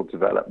sustainable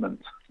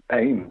development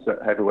aims that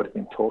everybody's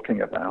been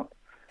talking about.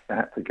 I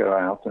had to go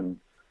out and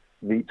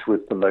meet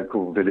with the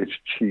local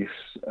village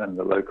chiefs and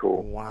the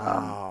local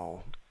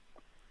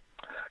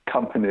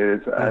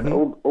companies and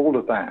all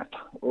of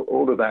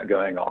that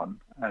going on,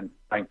 and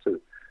trying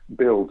to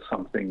build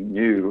something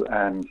new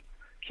and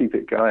keep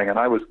it going. And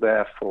I was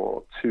there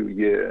for 2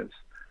 years,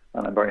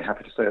 and I'm very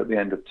happy to say at the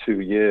end of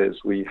 2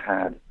 years we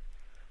had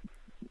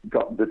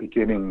got the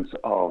beginnings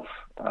of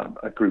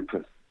a group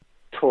of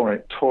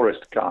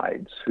tourist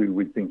guides who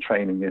we've been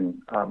training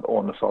in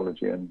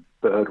ornithology and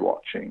bird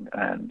watching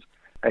and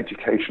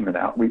education and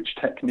outreach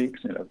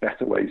techniques,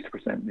 better ways to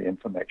present the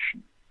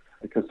information.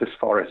 Because this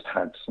forest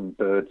had some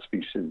bird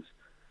species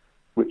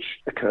which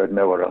occurred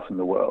nowhere else in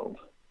the world.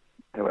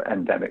 They were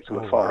endemic to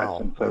the forest. Wow.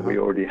 And so we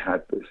already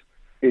had this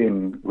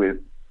in with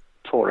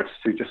tourists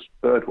who just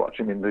bird watch.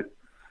 I mean,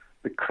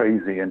 the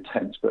crazy,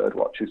 intense bird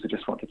watchers who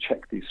just want to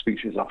check these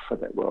species off for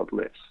their world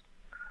list.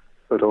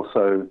 But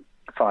also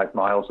 5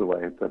 miles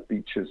away, the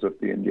beaches of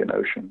the Indian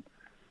Ocean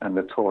and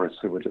the tourists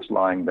who were just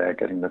lying there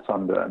getting the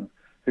sunburn,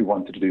 who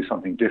wanted to do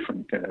something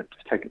different.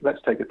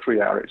 Let's take a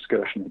 3-hour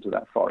excursion into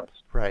that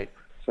forest. Right.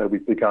 So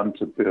we've begun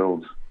to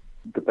build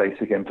the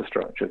basic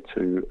infrastructure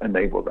to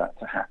enable that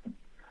to happen.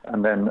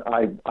 And then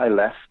I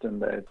left,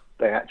 and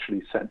they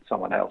actually sent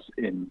someone else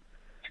in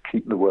to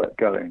keep the work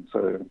going.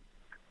 So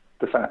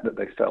the fact that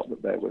they felt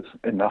that there was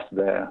enough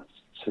there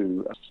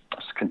to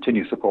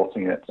continue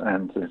supporting it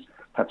and to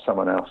have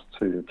someone else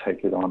to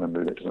take it on and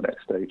move it to the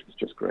next stage was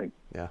just great.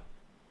 Yeah.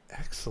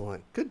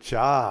 Excellent. Good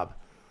job.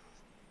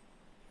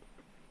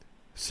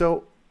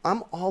 So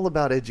I'm all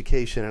about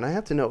education, and I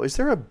have to know, is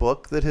there a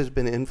book that has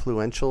been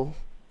influential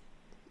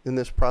in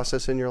this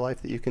process in your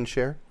life that you can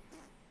share?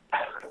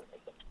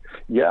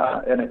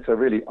 Yeah, and it's a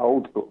really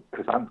old book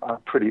because I'm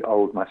pretty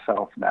old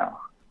myself now.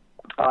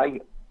 I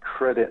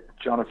credit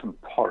Jonathan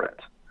Porritt,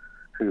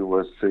 who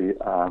was the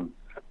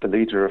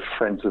leader of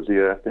Friends of the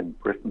Earth in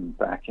Britain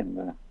back in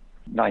the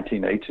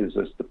 1980s,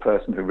 as the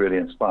person who really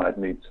inspired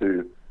me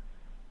to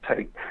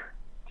take,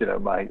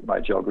 my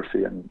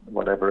geography and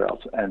whatever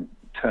else and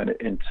turn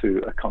it into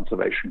a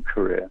conservation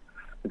career.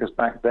 Because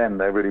back then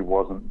there really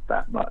wasn't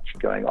that much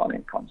going on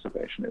in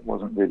conservation. It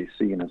wasn't really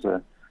seen as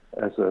a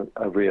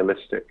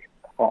realistic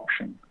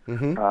option.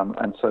 Mm-hmm.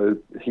 And so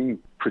he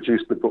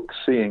produced the book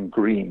Seeing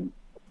Green,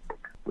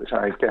 which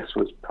I guess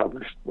was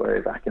published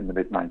way back in the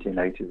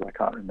mid-1980s. I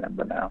can't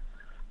remember now.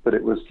 But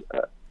it was,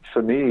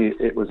 for me,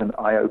 it was an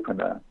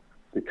eye-opener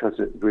because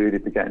it really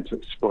began to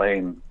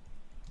explain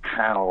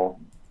how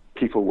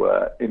people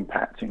were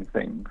impacting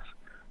things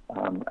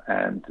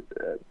and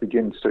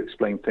begins to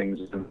explain things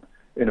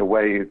in a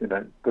way,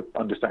 to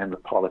understand the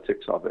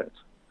politics of it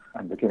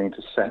and beginning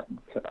to set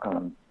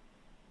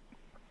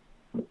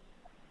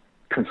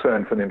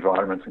concern for the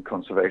environment and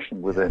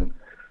conservation within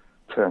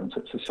terms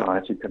that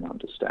society can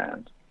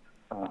understand.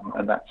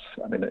 And that's,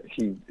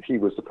 he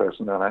was the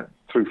person that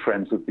through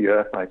Friends of the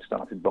Earth, I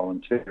started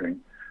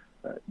volunteering,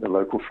 the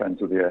local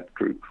Friends of the Earth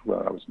group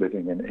where I was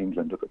living in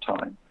England at the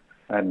time.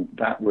 And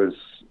that was,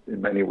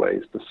 in many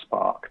ways, the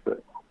spark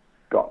that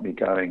got me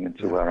going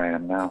into where I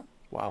am now.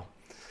 Wow.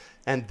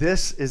 And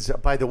this is,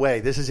 by the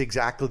way, this is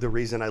exactly the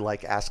reason I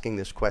like asking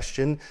this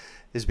question,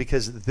 is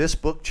because this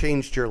book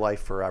changed your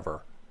life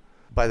forever.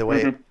 By the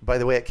way,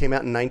 it came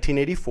out in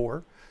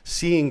 1984.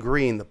 Seeing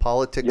Green: The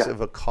Politics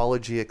of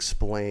Ecology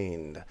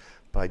Explained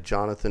by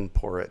Jonathan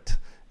Porritt.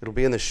 It'll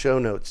be in the show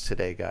notes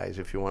today, guys,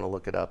 if you want to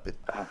look it up. It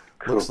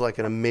looks like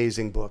an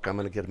amazing book. I'm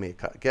going to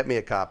get me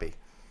a copy.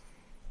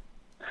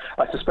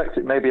 I suspect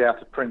it may be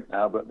out of print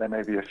now, but there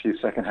may be a few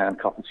secondhand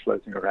copies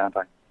floating around.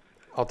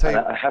 I'll tell you.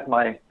 I have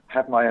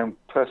my own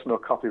personal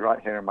copy right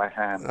here in my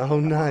hand. Oh,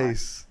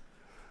 nice.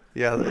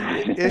 Yeah,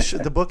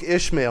 the book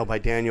Ishmael by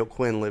Daniel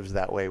Quinn lives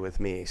that way with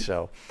me.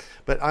 So,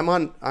 but I'm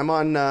on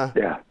on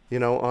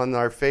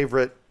our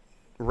favorite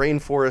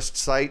rainforest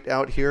site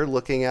out here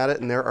looking at it,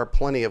 and there are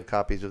plenty of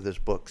copies of this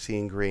book,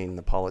 Seeing Green: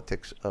 The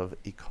Politics of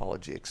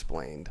Ecology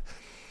Explained.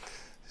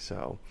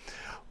 So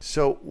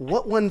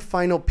what one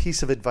final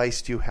piece of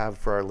advice do you have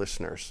for our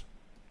listeners?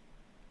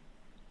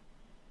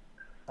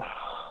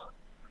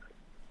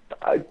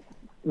 I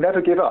never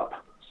give up.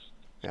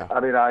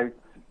 Yeah.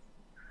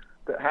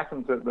 That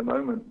happens at the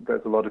moment.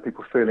 There's a lot of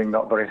people feeling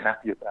not very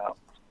happy about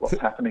what's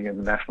happening in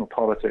the national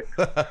politics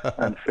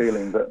and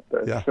feeling that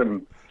there's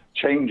some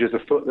changes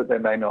afoot that they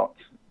may not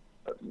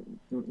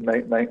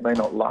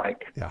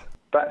like. Yeah.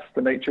 That's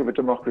the nature of a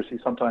democracy.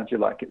 Sometimes you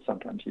like it,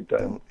 sometimes you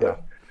don't.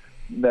 But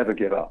never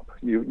give up.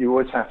 You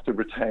always have to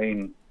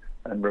retain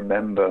and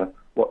remember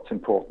what's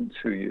important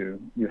to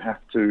you. You have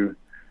to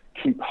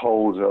keep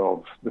hold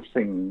of the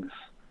things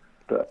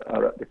that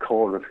are at the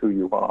core of who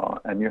you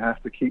are, and you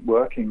have to keep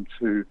working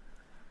to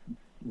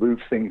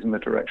move things in the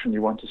direction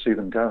you want to see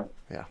them go.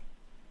 Yeah,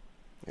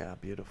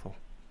 beautiful.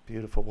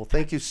 Well,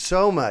 thank you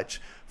so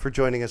much for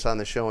joining us on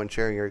the show and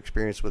sharing your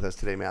experience with us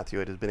today, Matthew.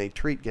 It has been a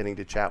treat getting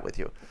to chat with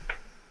you.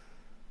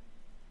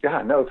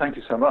 Yeah, no, thank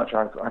you so much.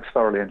 I've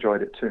thoroughly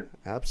enjoyed it too.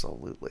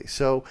 Absolutely.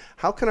 So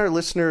how can our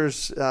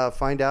listeners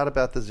find out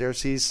about the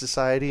Xerces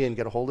Society and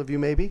get a hold of you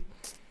maybe?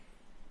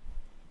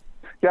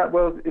 Yeah,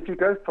 well, if you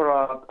go for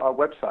our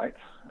website,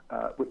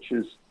 which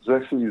is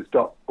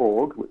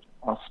xerces.org, which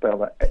I'll spell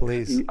that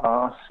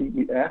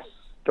XERCES.org,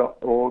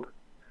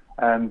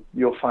 and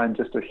you'll find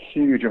just a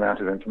huge amount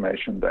of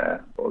information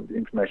there,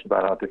 information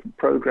about our different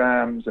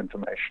programs,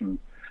 information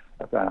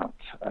about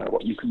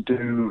what you can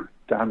do,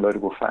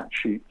 downloadable fact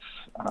sheets,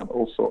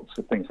 all sorts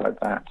of things like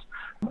that.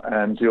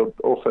 And you'll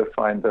also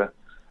find a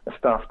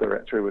staff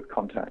directory with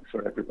contacts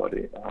for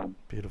everybody.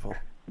 Beautiful.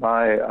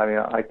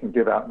 I can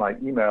give out my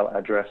email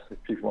address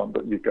if people want,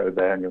 but you go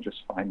there and you'll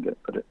just find it.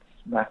 But it's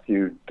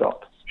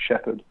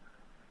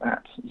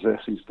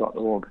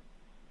matthew.shepherd@xerces.org.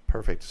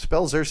 Perfect.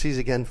 Spell Xerces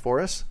again for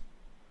us.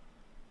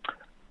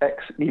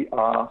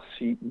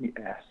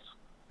 XERCES.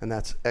 And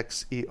that's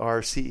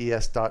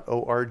xerces.org.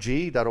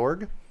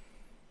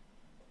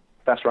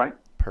 That's right.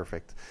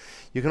 Perfect.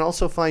 You can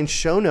also find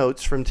show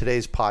notes from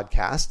today's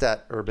podcast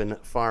at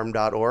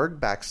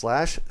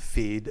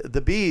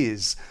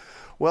urbanfarm.org/feedthebees.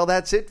 Well,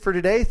 that's it for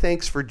today.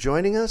 Thanks for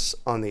joining us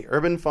on the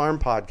Urban Farm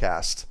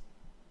Podcast.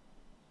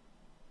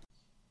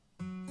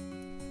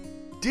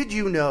 Did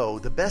you know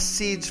the best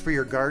seeds for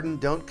your garden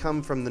don't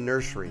come from the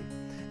nursery?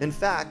 In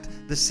fact,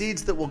 the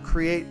seeds that will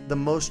create the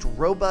most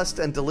robust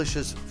and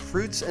delicious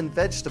fruits and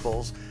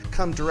vegetables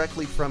come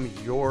directly from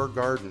your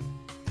garden.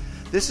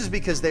 This is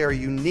because they are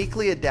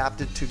uniquely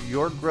adapted to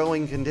your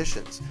growing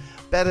conditions,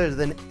 better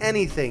than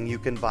anything you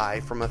can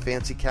buy from a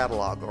fancy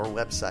catalog or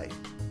website.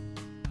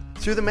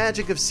 Through the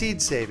magic of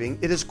seed saving,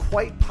 it is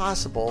quite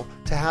possible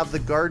to have the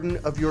garden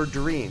of your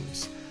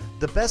dreams.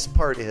 The best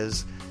part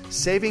is,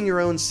 saving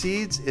your own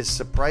seeds is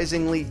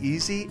surprisingly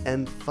easy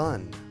and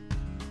fun.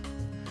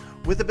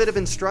 With a bit of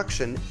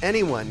instruction,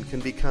 anyone can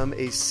become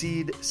a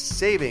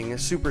seed-saving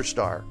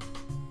superstar.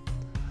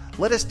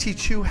 Let us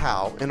teach you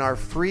how in our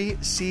free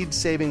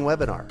seed-saving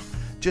webinar.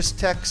 Just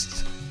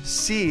text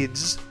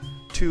SEEDS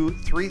to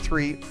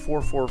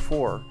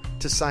 33444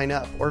 to sign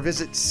up, or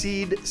visit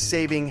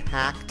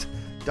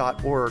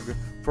seedsavinghacked.org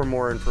for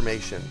more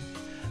information.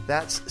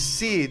 That's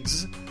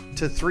SEEDS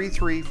to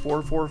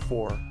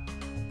 33444,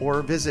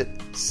 or visit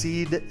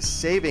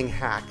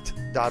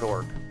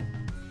seedsavinghacked.org.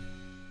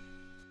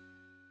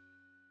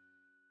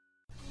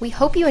 We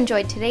hope you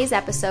enjoyed today's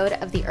episode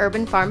of the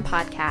Urban Farm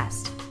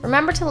Podcast.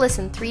 Remember to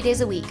listen 3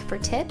 days a week for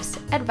tips,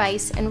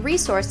 advice, and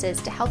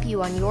resources to help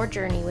you on your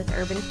journey with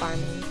urban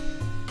farming.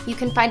 You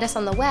can find us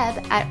on the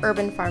web at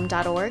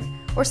urbanfarm.org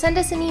or send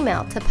us an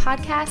email to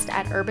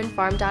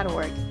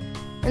podcast@urbanfarm.org.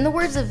 In the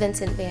words of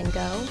Vincent van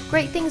Gogh,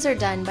 great things are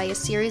done by a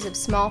series of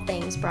small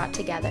things brought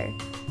together.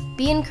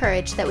 Be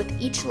encouraged that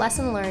with each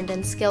lesson learned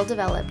and skill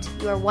developed,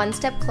 you are one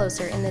step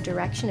closer in the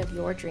direction of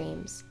your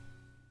dreams.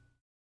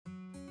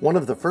 One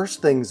of the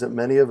first things that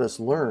many of us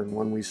learn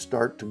when we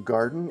start to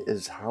garden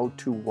is how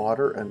to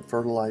water and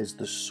fertilize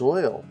the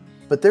soil.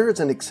 But there is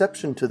an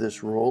exception to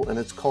this rule, and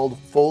it's called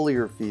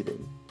foliar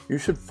feeding. You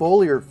should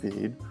foliar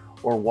feed,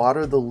 or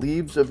water the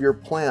leaves of your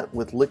plant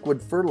with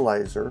liquid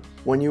fertilizer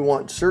when you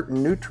want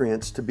certain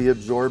nutrients to be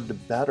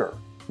absorbed better.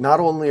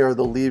 Not only are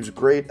the leaves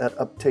great at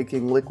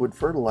uptaking liquid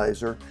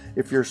fertilizer,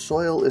 if your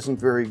soil isn't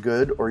very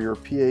good or your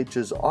pH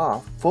is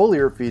off,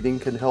 foliar feeding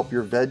can help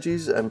your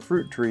veggies and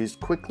fruit trees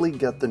quickly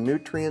get the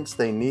nutrients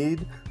they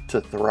need to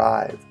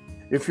thrive.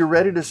 If you're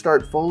ready to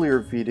start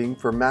foliar feeding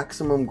for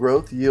maximum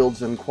growth,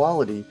 yields, and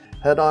quality,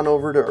 head on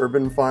over to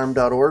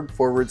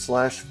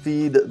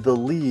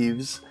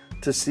urbanfarm.org/feedtheleaves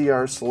to see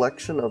our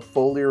selection of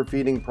foliar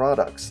feeding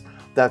products.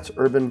 That's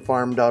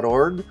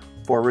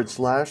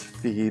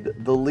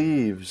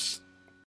urbanfarm.org/feedtheleaves.